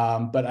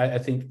 But I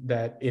think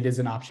that it is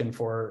an option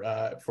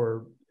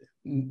for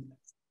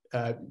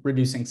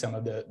reducing some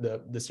of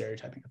the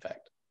stereotyping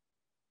effect.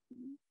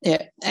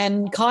 Yeah,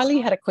 and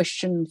Kylie had a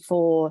question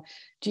for,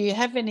 do you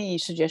have any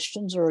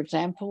suggestions or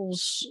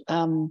examples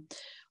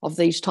of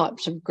these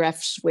types of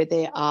graphs where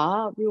there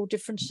are real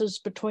differences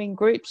between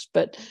groups,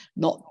 but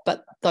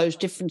those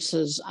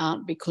differences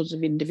aren't because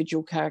of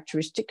individual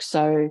characteristics?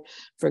 So,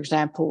 for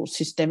example,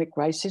 systemic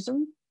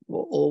racism,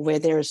 or where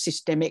there are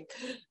systemic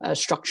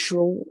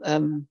structural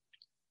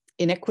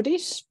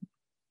inequities.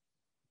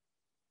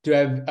 Do you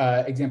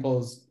have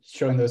examples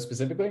showing those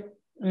specifically?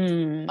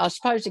 I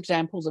suppose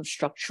examples of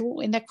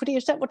structural inequity.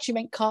 Is that what you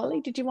meant,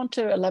 Kylie? Did you want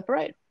to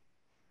elaborate?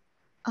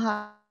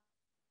 Hi,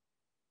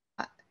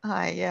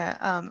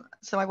 yeah.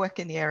 So I work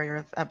in the area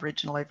of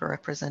Aboriginal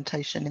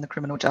overrepresentation in the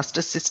criminal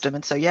justice system.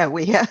 And so, yeah,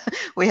 we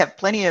have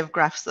plenty of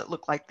graphs that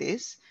look like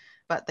this,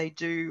 but they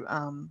do,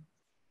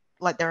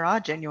 like there are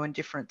genuine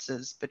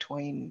differences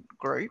between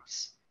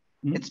groups.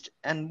 Mm-hmm.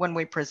 And when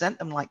we present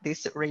them like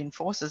this, it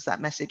reinforces that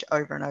message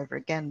over and over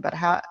again. But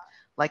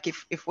like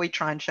if we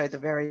try and show the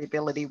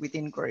variability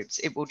within groups,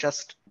 it will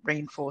just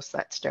reinforce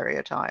that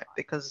stereotype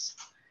because.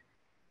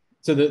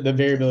 So the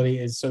variability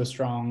is so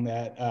strong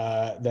that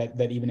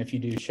that even if you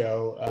do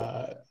show,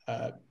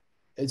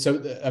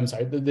 I'm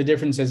sorry, the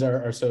differences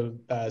are so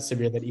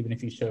severe that even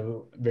if you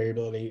show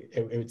variability,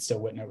 it still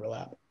wouldn't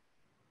overlap.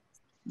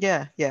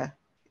 Yeah.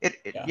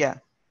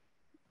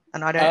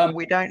 And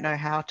we don't know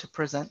how to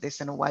present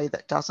this in a way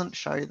that doesn't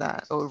show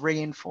that or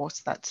reinforce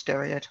that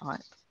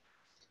stereotype.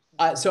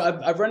 So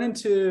I've run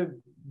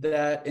into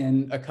that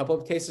in a couple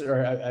of cases,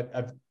 or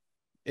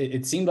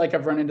it seemed like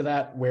I've run into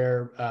that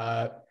where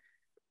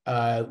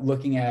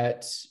looking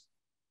at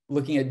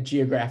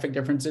geographic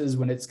differences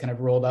when it's kind of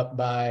rolled up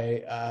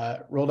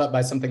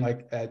by something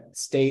like a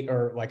state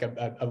or like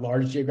a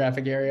large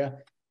geographic area,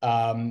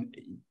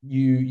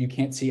 you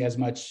can't see as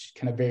much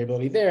kind of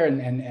variability there,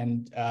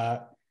 and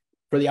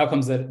for the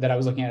outcomes that I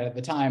was looking at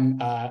the time,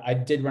 I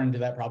did run into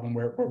that problem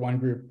where one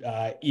group,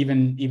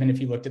 even if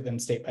you looked at them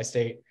state by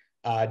state,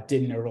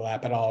 didn't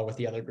overlap at all with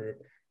the other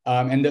group.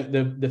 And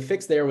the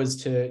fix there was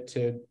to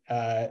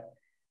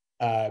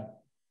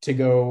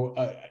go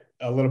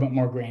a little bit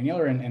more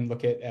granular and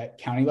look at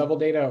county level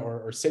data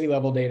or city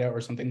level data or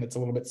something that's a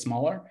little bit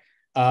smaller.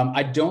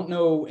 I don't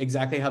know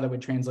exactly how that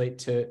would translate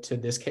to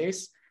this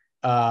case,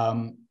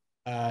 but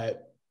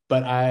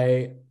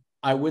I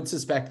would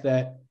suspect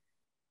that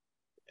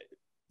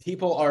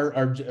people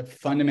are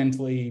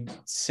fundamentally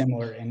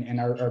similar in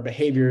our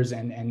behaviors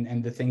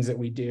and the things that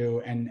we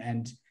do.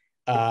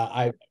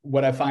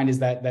 What I find is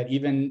that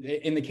even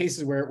in the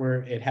cases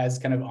where it has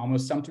kind of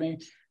almost stumped me,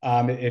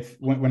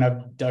 when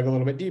I've dug a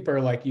little bit deeper,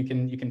 like you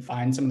can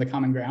find some of the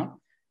common ground.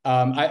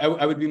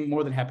 I would be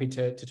more than happy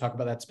to talk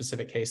about that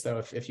specific case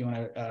though, if you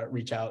want to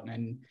reach out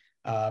and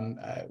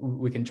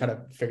we can try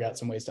to figure out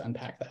some ways to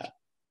unpack that.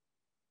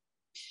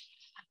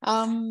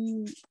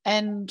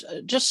 And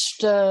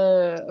just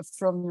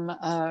from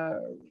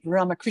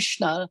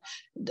Ramakrishna,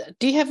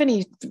 do you have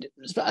any,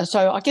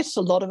 so I guess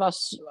a lot of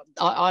us,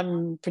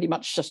 I'm pretty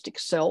much just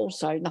Excel,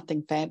 so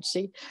nothing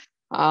fancy.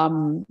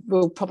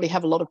 We'll probably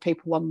have a lot of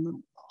people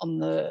on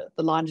the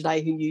line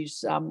today who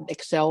use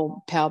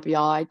Excel, Power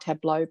BI,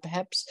 Tableau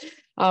perhaps.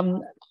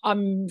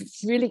 I'm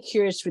really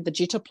curious with the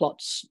jitter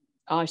plots.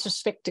 I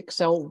suspect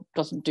Excel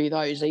doesn't do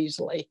those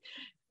easily.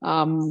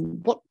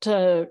 What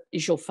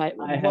is your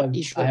favorite? What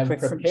is your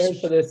preference? Prepared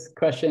for this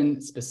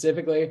question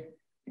specifically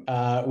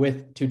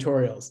with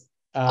tutorials.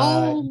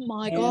 Oh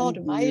my God,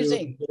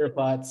 amazing. Jitter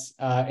plots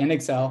in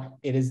Excel.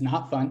 It is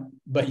not fun,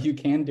 but you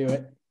can do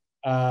it.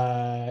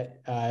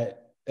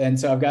 And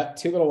so I've got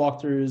two little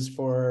walkthroughs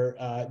for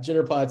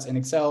jitter plots in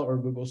Excel or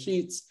Google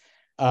Sheets.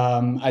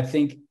 I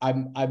think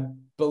I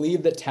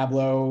believe that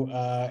Tableau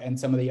and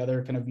some of the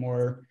other kind of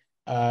more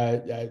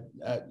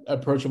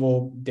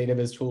approachable data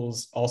viz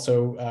tools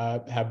also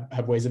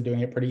have ways of doing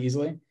it pretty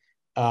easily.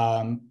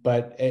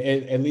 But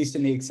at least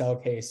in the Excel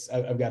case,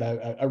 I've got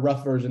a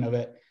rough version of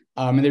it.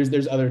 And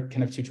there's other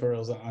kind of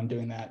tutorials on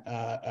doing that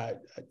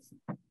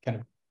kind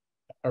of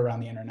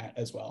around the internet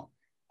as well.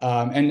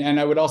 And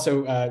I would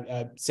also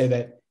say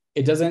that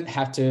it doesn't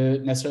have to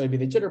necessarily be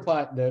the jitter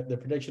plot. The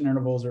prediction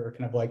intervals or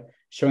kind of like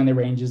showing the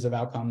ranges of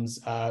outcomes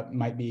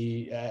might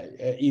be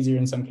easier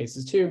in some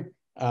cases too.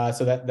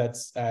 So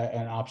that's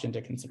an option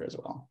to consider as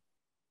well.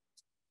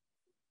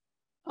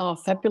 Oh,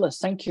 fabulous.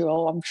 Thank you.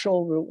 Oh, I'm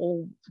sure we'll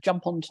all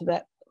jump onto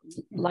that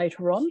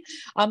later on.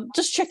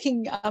 Just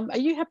checking, are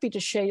you happy to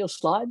share your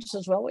slides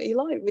as well,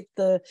 Eli, with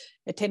the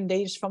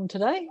attendees from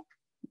today?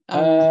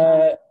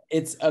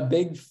 It's a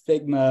big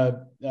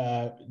Figma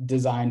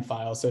design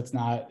file, so it's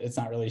not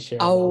really shareable.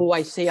 Oh,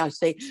 I see. I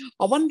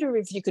wonder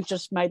if you could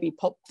just maybe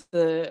pop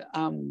the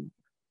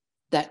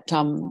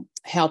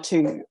how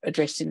to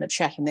address in the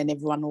chat, and then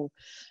everyone will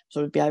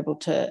sort of be able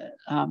to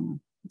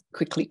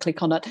quickly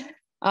click on it.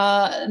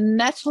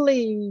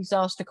 Natalie's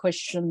asked a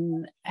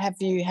question: have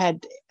you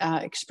had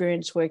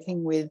experience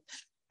working with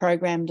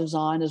program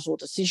designers or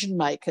decision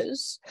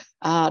makers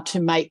to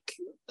make,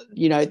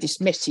 you know,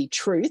 this messy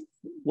truth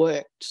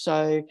work.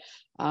 So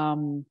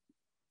to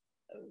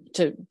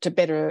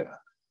better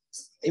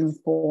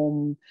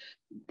inform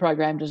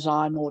program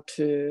design or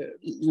to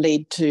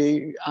lead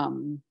to,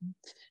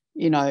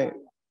 you know,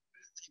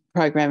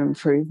 program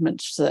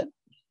improvements that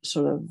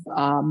sort of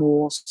are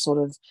more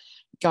sort of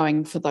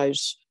going for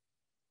those,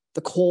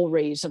 the core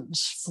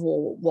reasons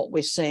for what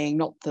we're seeing,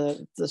 not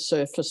the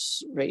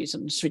surface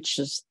reasons, which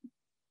is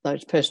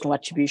those personal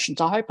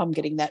attributions. I hope I'm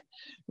getting that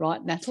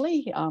right,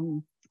 Natalie.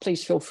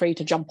 Please feel free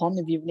to jump on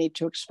if you need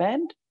to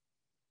expand.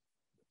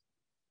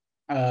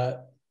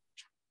 Thank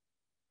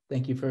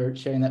you for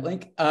sharing that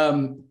link.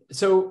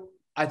 So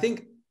I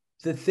think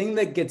the thing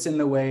that gets in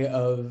the way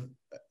of,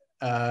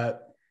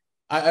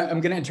 I'm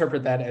going to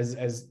interpret that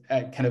as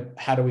kind of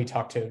how do we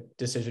talk to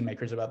decision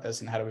makers about this,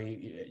 and how do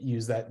we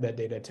use that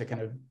data to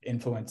kind of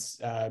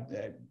influence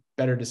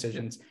better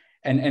decisions.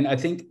 And I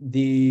think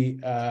the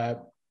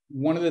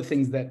one of the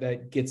things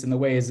that gets in the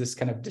way is this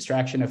kind of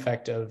distraction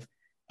effect of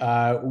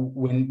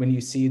when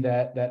you see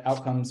that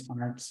outcomes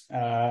aren't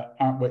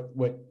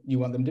what you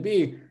want them to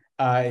be.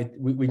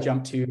 We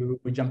jump to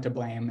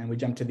blame, and we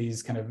jump to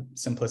these kind of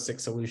simplistic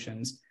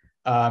solutions.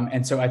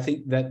 And so I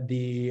think that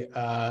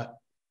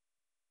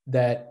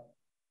that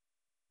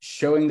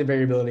showing the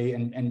variability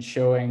and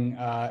showing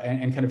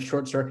and kind of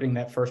short-circuiting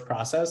that first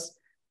process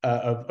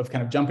of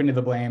kind of jumping to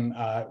the blame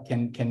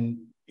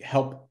can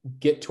help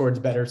get towards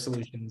better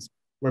solutions,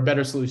 where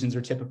better solutions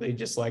are typically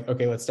just like,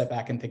 okay, let's step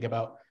back and think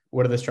about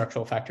what are the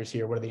structural factors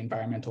here, what are the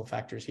environmental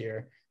factors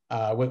here,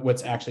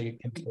 what's actually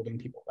holding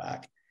people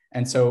back.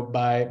 And so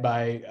by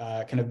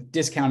kind of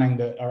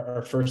discounting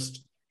our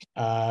first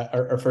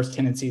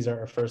tendencies,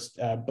 our first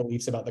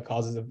beliefs about the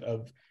causes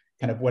of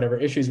kind of whatever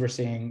issues we're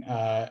seeing,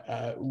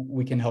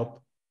 we can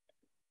help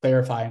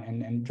clarify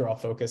and draw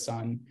focus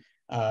on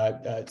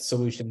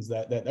solutions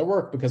that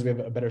work, because we have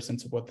a better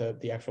sense of what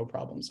the actual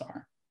problems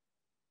are.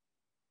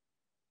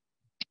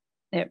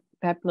 Yeah,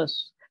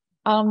 fabulous.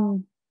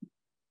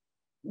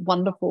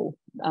 Wonderful.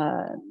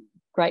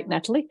 Great,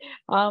 Natalie.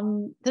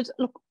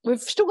 Look,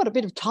 we've still got a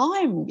bit of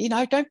time. You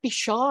know, don't be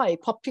shy.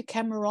 Pop your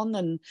camera on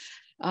and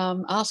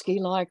ask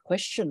Eli a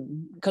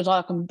question, because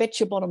I can bet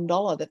your bottom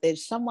dollar that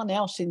there's someone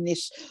else in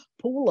this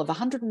pool of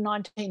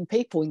 119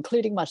 people,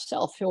 including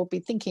myself, who will be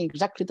thinking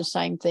exactly the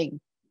same thing.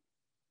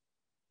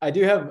 I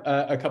do have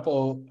a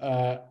couple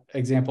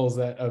examples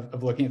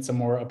of looking at some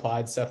more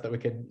applied stuff that we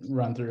could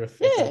run through.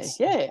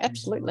 Yeah,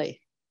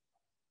 absolutely.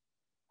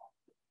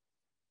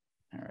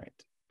 All right.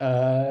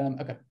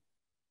 Okay.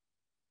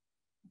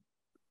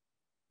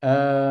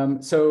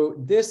 So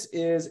this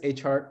is a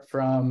chart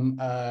from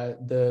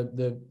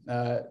the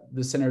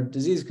Center of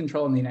Disease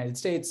Control in the United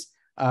States.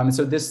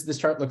 So this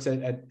chart looks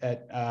at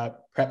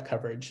PrEP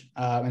coverage.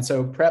 And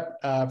so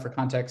PrEP, for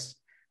context,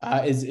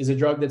 is a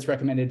drug that's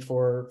recommended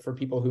for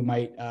people who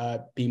might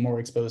be more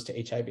exposed to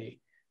HIV.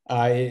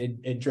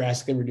 It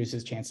drastically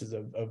reduces chances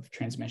of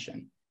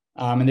transmission.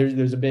 And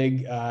there's a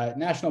big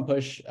national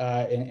push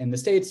in the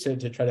States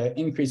to try to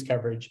increase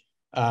coverage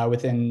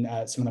within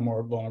some of the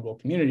more vulnerable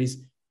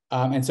communities.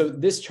 And so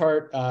this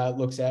chart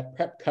looks at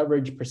PrEP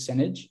coverage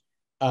percentage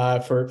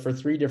for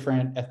 3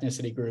 different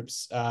ethnicity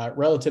groups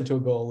relative to a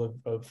goal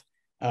of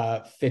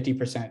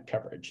 50%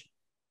 coverage.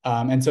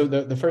 And so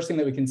the first thing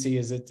that we can see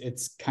is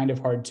it's kind of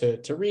hard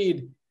to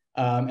read,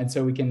 and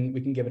so we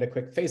can give it a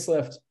quick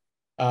facelift,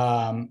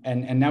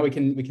 and now we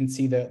can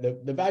see the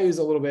values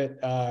a little bit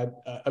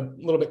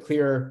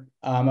clearer.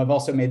 I've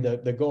also made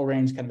the goal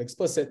range kind of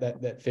explicit,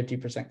 that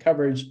 50%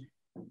 coverage.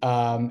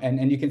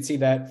 And you can see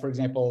that, for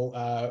example,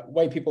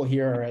 white people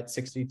here are at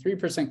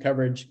 63%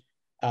 coverage,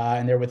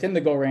 and they're within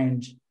the goal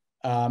range.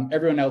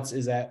 Everyone else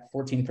is at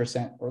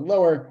 14% or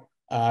lower,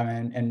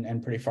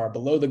 and pretty far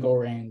below the goal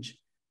range.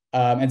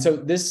 And so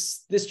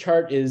this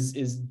chart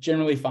is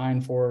generally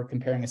fine for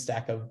comparing a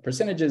stack of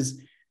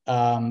percentages,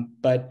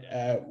 but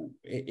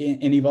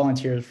any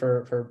volunteers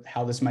for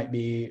how this might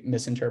be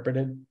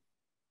misinterpreted?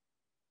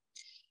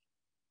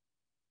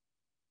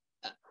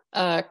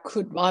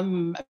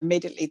 I'm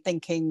immediately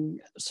thinking,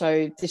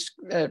 so this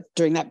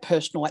doing that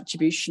personal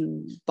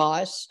attribution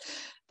bias,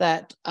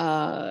 that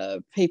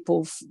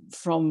people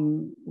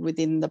from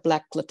within the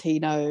Black,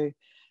 Latino,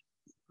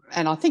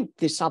 and I think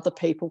this other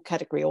people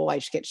category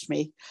always gets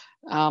me,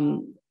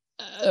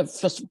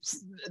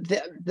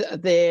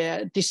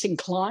 they're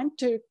disinclined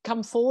to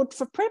come forward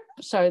for PrEP,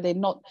 so they're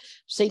not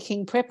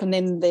seeking PrEP. And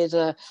then there's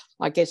I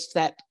guess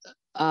that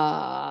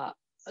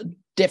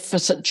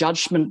deficit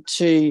judgment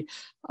to,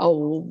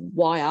 oh,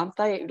 why aren't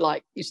they,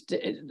 like,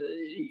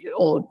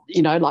 or,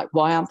 you know, like,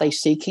 why aren't they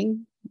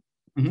seeking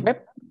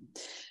PrEP?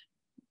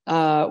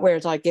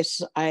 Whereas I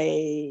guess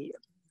a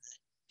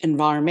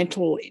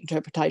environmental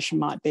interpretation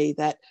might be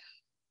that,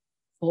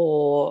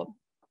 or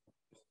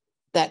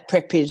that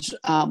PrEP is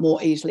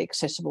more easily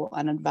accessible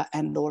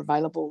and or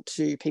available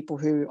to people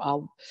who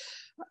are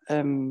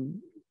to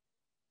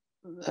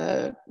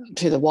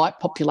the white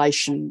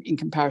population in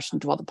comparison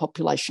to other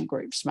population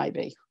groups,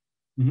 maybe.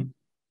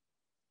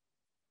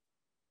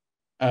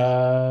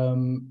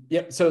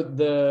 Yeah,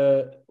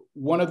 so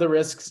one of the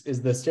risks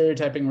is the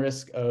stereotyping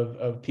risk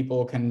of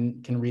people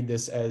can read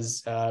this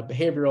as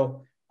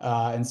behavioral.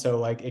 And so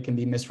like it can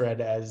be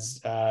misread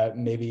as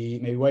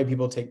maybe white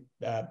people take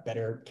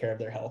better care of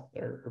their health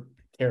or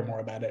care more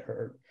about it,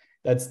 or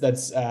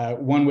that's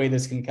one way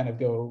this can kind of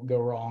go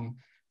wrong.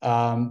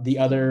 The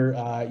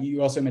other,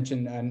 you also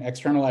mentioned an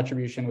external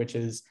attribution, which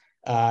is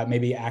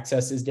maybe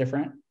access is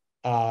different.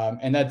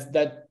 And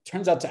that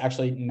turns out to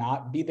actually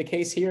not be the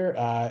case here.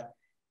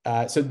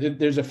 So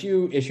there's a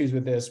few issues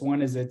with this.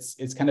 One is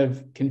it's kind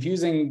of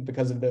confusing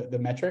because of the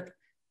metric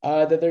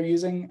that they're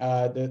using.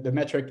 The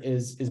metric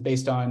is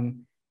based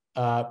on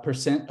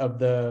percent of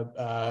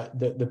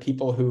the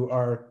people who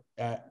are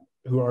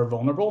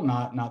vulnerable,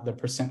 not the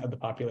percent of the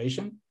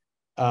population.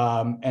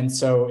 And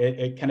so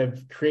it kind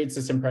of creates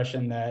this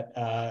impression that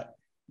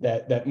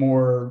that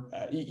more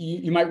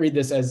you might read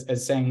this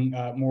as saying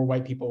more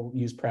white people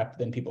use PrEP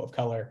than people of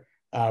color,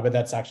 but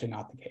that's actually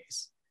not the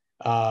case.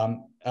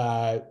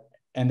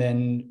 And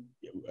then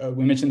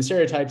we mentioned the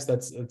stereotypes.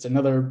 That's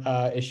another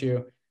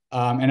issue.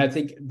 And I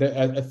think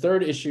a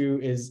third issue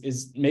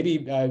is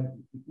maybe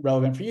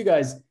relevant for you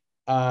guys,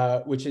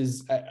 which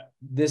is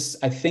this,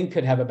 I think,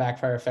 could have a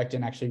backfire effect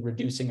in actually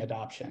reducing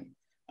adoption.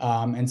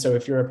 And so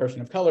if you're a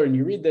person of color and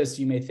you read this,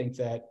 you may think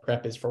that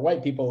PrEP is for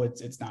white people.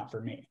 It's not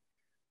for me.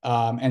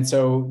 And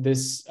so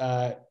this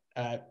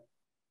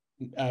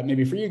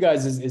maybe for you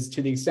guys is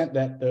to the extent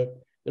that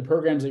the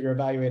programs that you're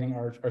evaluating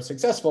are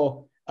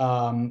successful,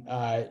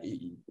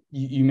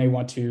 you may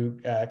want to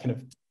kind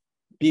of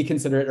be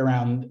considerate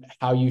around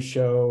how you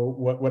show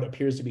what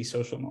appears to be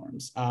social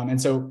norms. And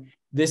so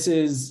this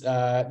is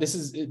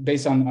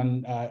based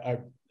on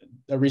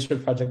a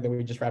research project that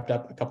we just wrapped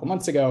up a couple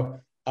months ago.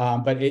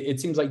 But it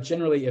seems like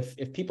generally,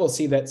 if people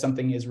see that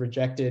something is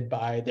rejected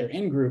by their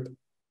in-group,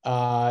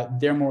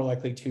 they're more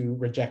likely to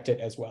reject it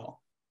as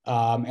well.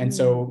 And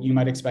so you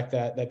might expect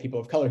that people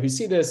of color who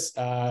see this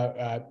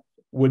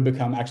would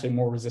become actually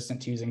more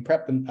resistant to using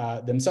PrEP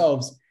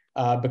themselves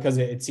because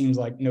it seems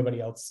like nobody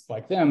else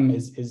like them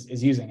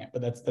is using it,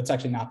 but that's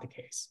actually not the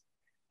case.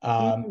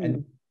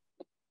 And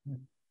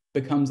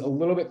becomes a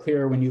little bit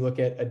clearer when you look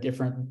at a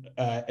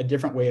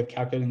different way of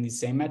calculating these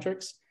same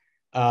metrics.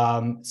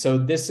 So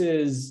this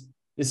is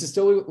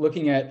still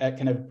looking at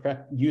kind of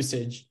PrEP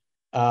usage,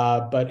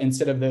 but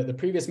instead of the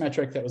previous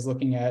metric that was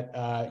looking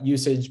at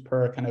usage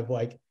per kind of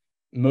like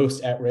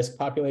most at-risk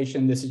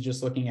population, this is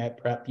just looking at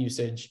PrEP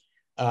usage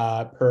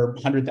per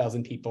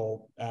 100,000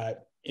 people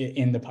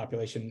in the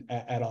population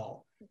at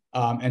all.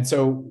 And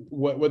so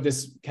what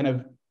this kind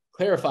of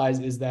clarifies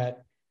is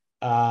that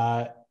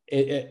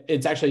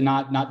it's actually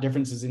not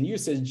differences in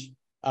usage,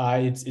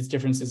 it's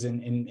differences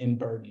in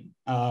burden.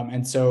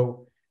 And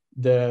so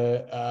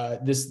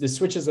this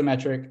switches the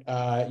metric,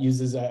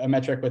 uses a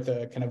metric with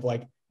a kind of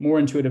like more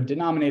intuitive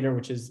denominator,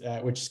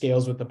 which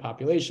scales with the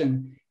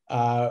population.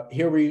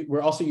 Here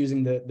we're also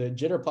using the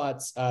jitter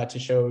plots to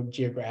show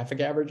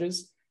geographic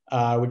averages,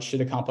 which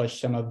should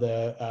accomplish some of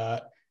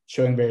the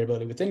showing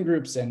variability within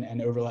groups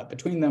and overlap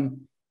between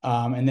them.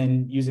 And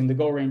then using the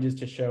goal ranges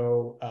to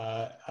show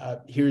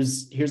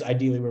here's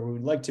ideally where we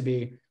would like to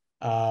be,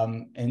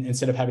 and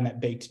instead of having that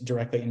baked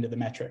directly into the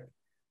metric.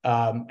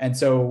 And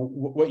so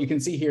what you can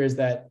see here is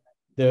that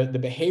the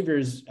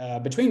behaviors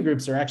between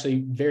groups are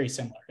actually very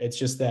similar. It's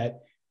just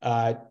that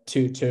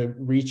to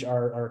reach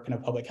our kind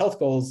of public health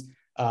goals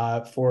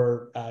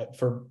for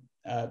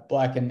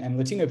Black and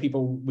Latino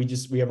people,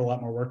 we have a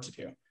lot more work to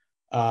do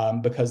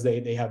because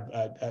they have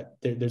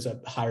there's a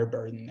higher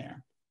burden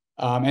there.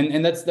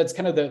 And that's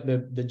kind of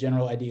the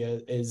general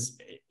idea is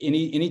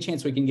any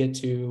chance we can get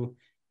to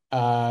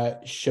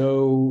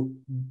show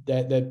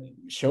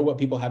what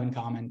people have in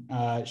common,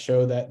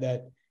 show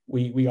that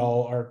we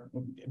all are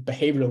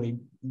behaviorally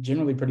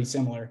generally pretty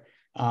similar,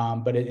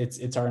 but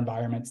it's our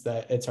environments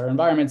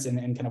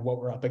and kind of what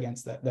we're up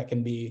against that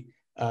can be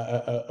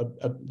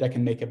that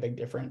can make a big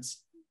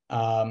difference.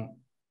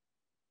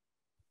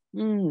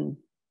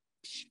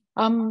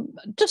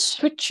 Just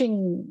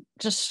switching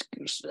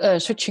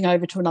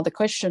over to another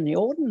question. The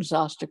audience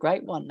asked a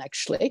great one,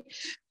 actually.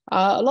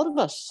 A lot of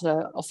us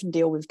often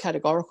deal with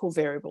categorical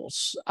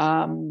variables.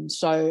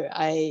 So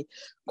a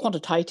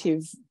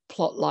quantitative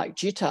plot like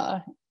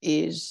jitter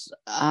is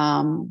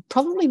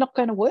probably not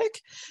going to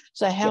work.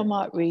 So how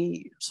might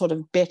we sort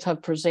of better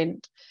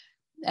present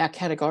our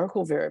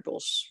categorical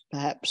variables,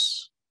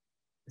 perhaps?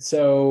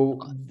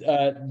 So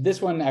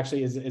this one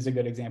actually is a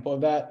good example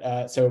of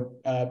that. So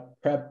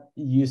PrEP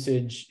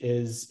usage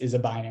is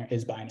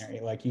binary,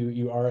 like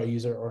you are a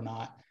user or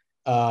not.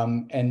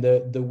 And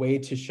the way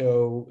to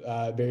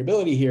show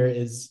variability here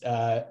is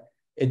so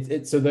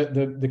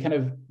the kind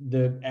of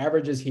the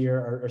averages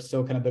here are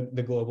still kind of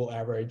the global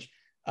average,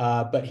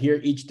 but here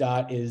each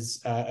dot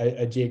is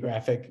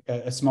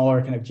a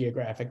smaller kind of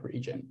geographic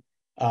region.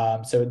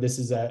 So this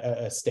is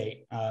a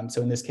state.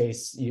 So in this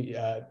case,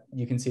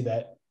 you can see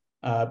that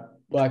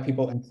Black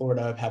people in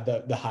Florida have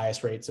the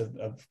highest rates of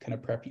kind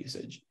of PrEP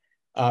usage.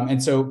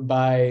 And so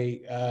by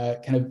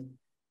kind of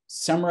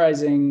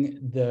summarizing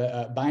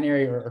the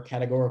binary or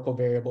categorical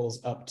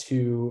variables up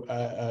to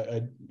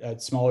a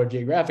smaller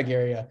geographic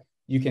area,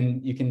 you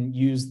can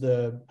use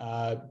the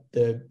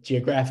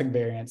geographic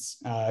variance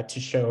to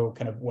show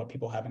kind of what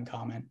people have in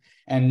common.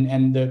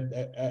 And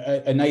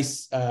a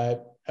nice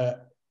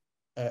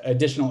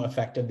additional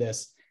effect of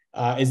this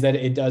is that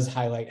it does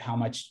highlight how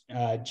much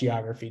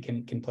geography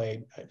can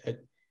play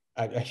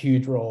a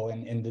huge role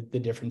in the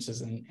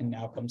differences in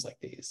outcomes like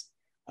these.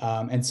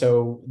 And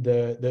so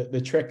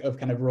the trick of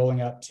kind of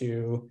rolling up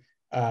to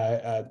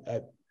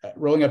a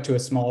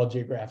small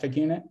geographic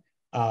unit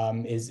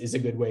is a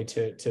good way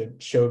to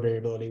show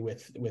variability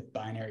with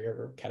binary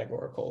or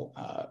categorical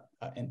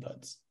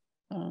inputs.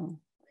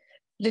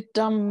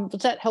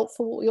 Was that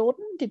helpful,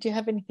 Jordan? Did you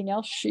have anything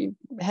else you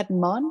had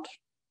in mind?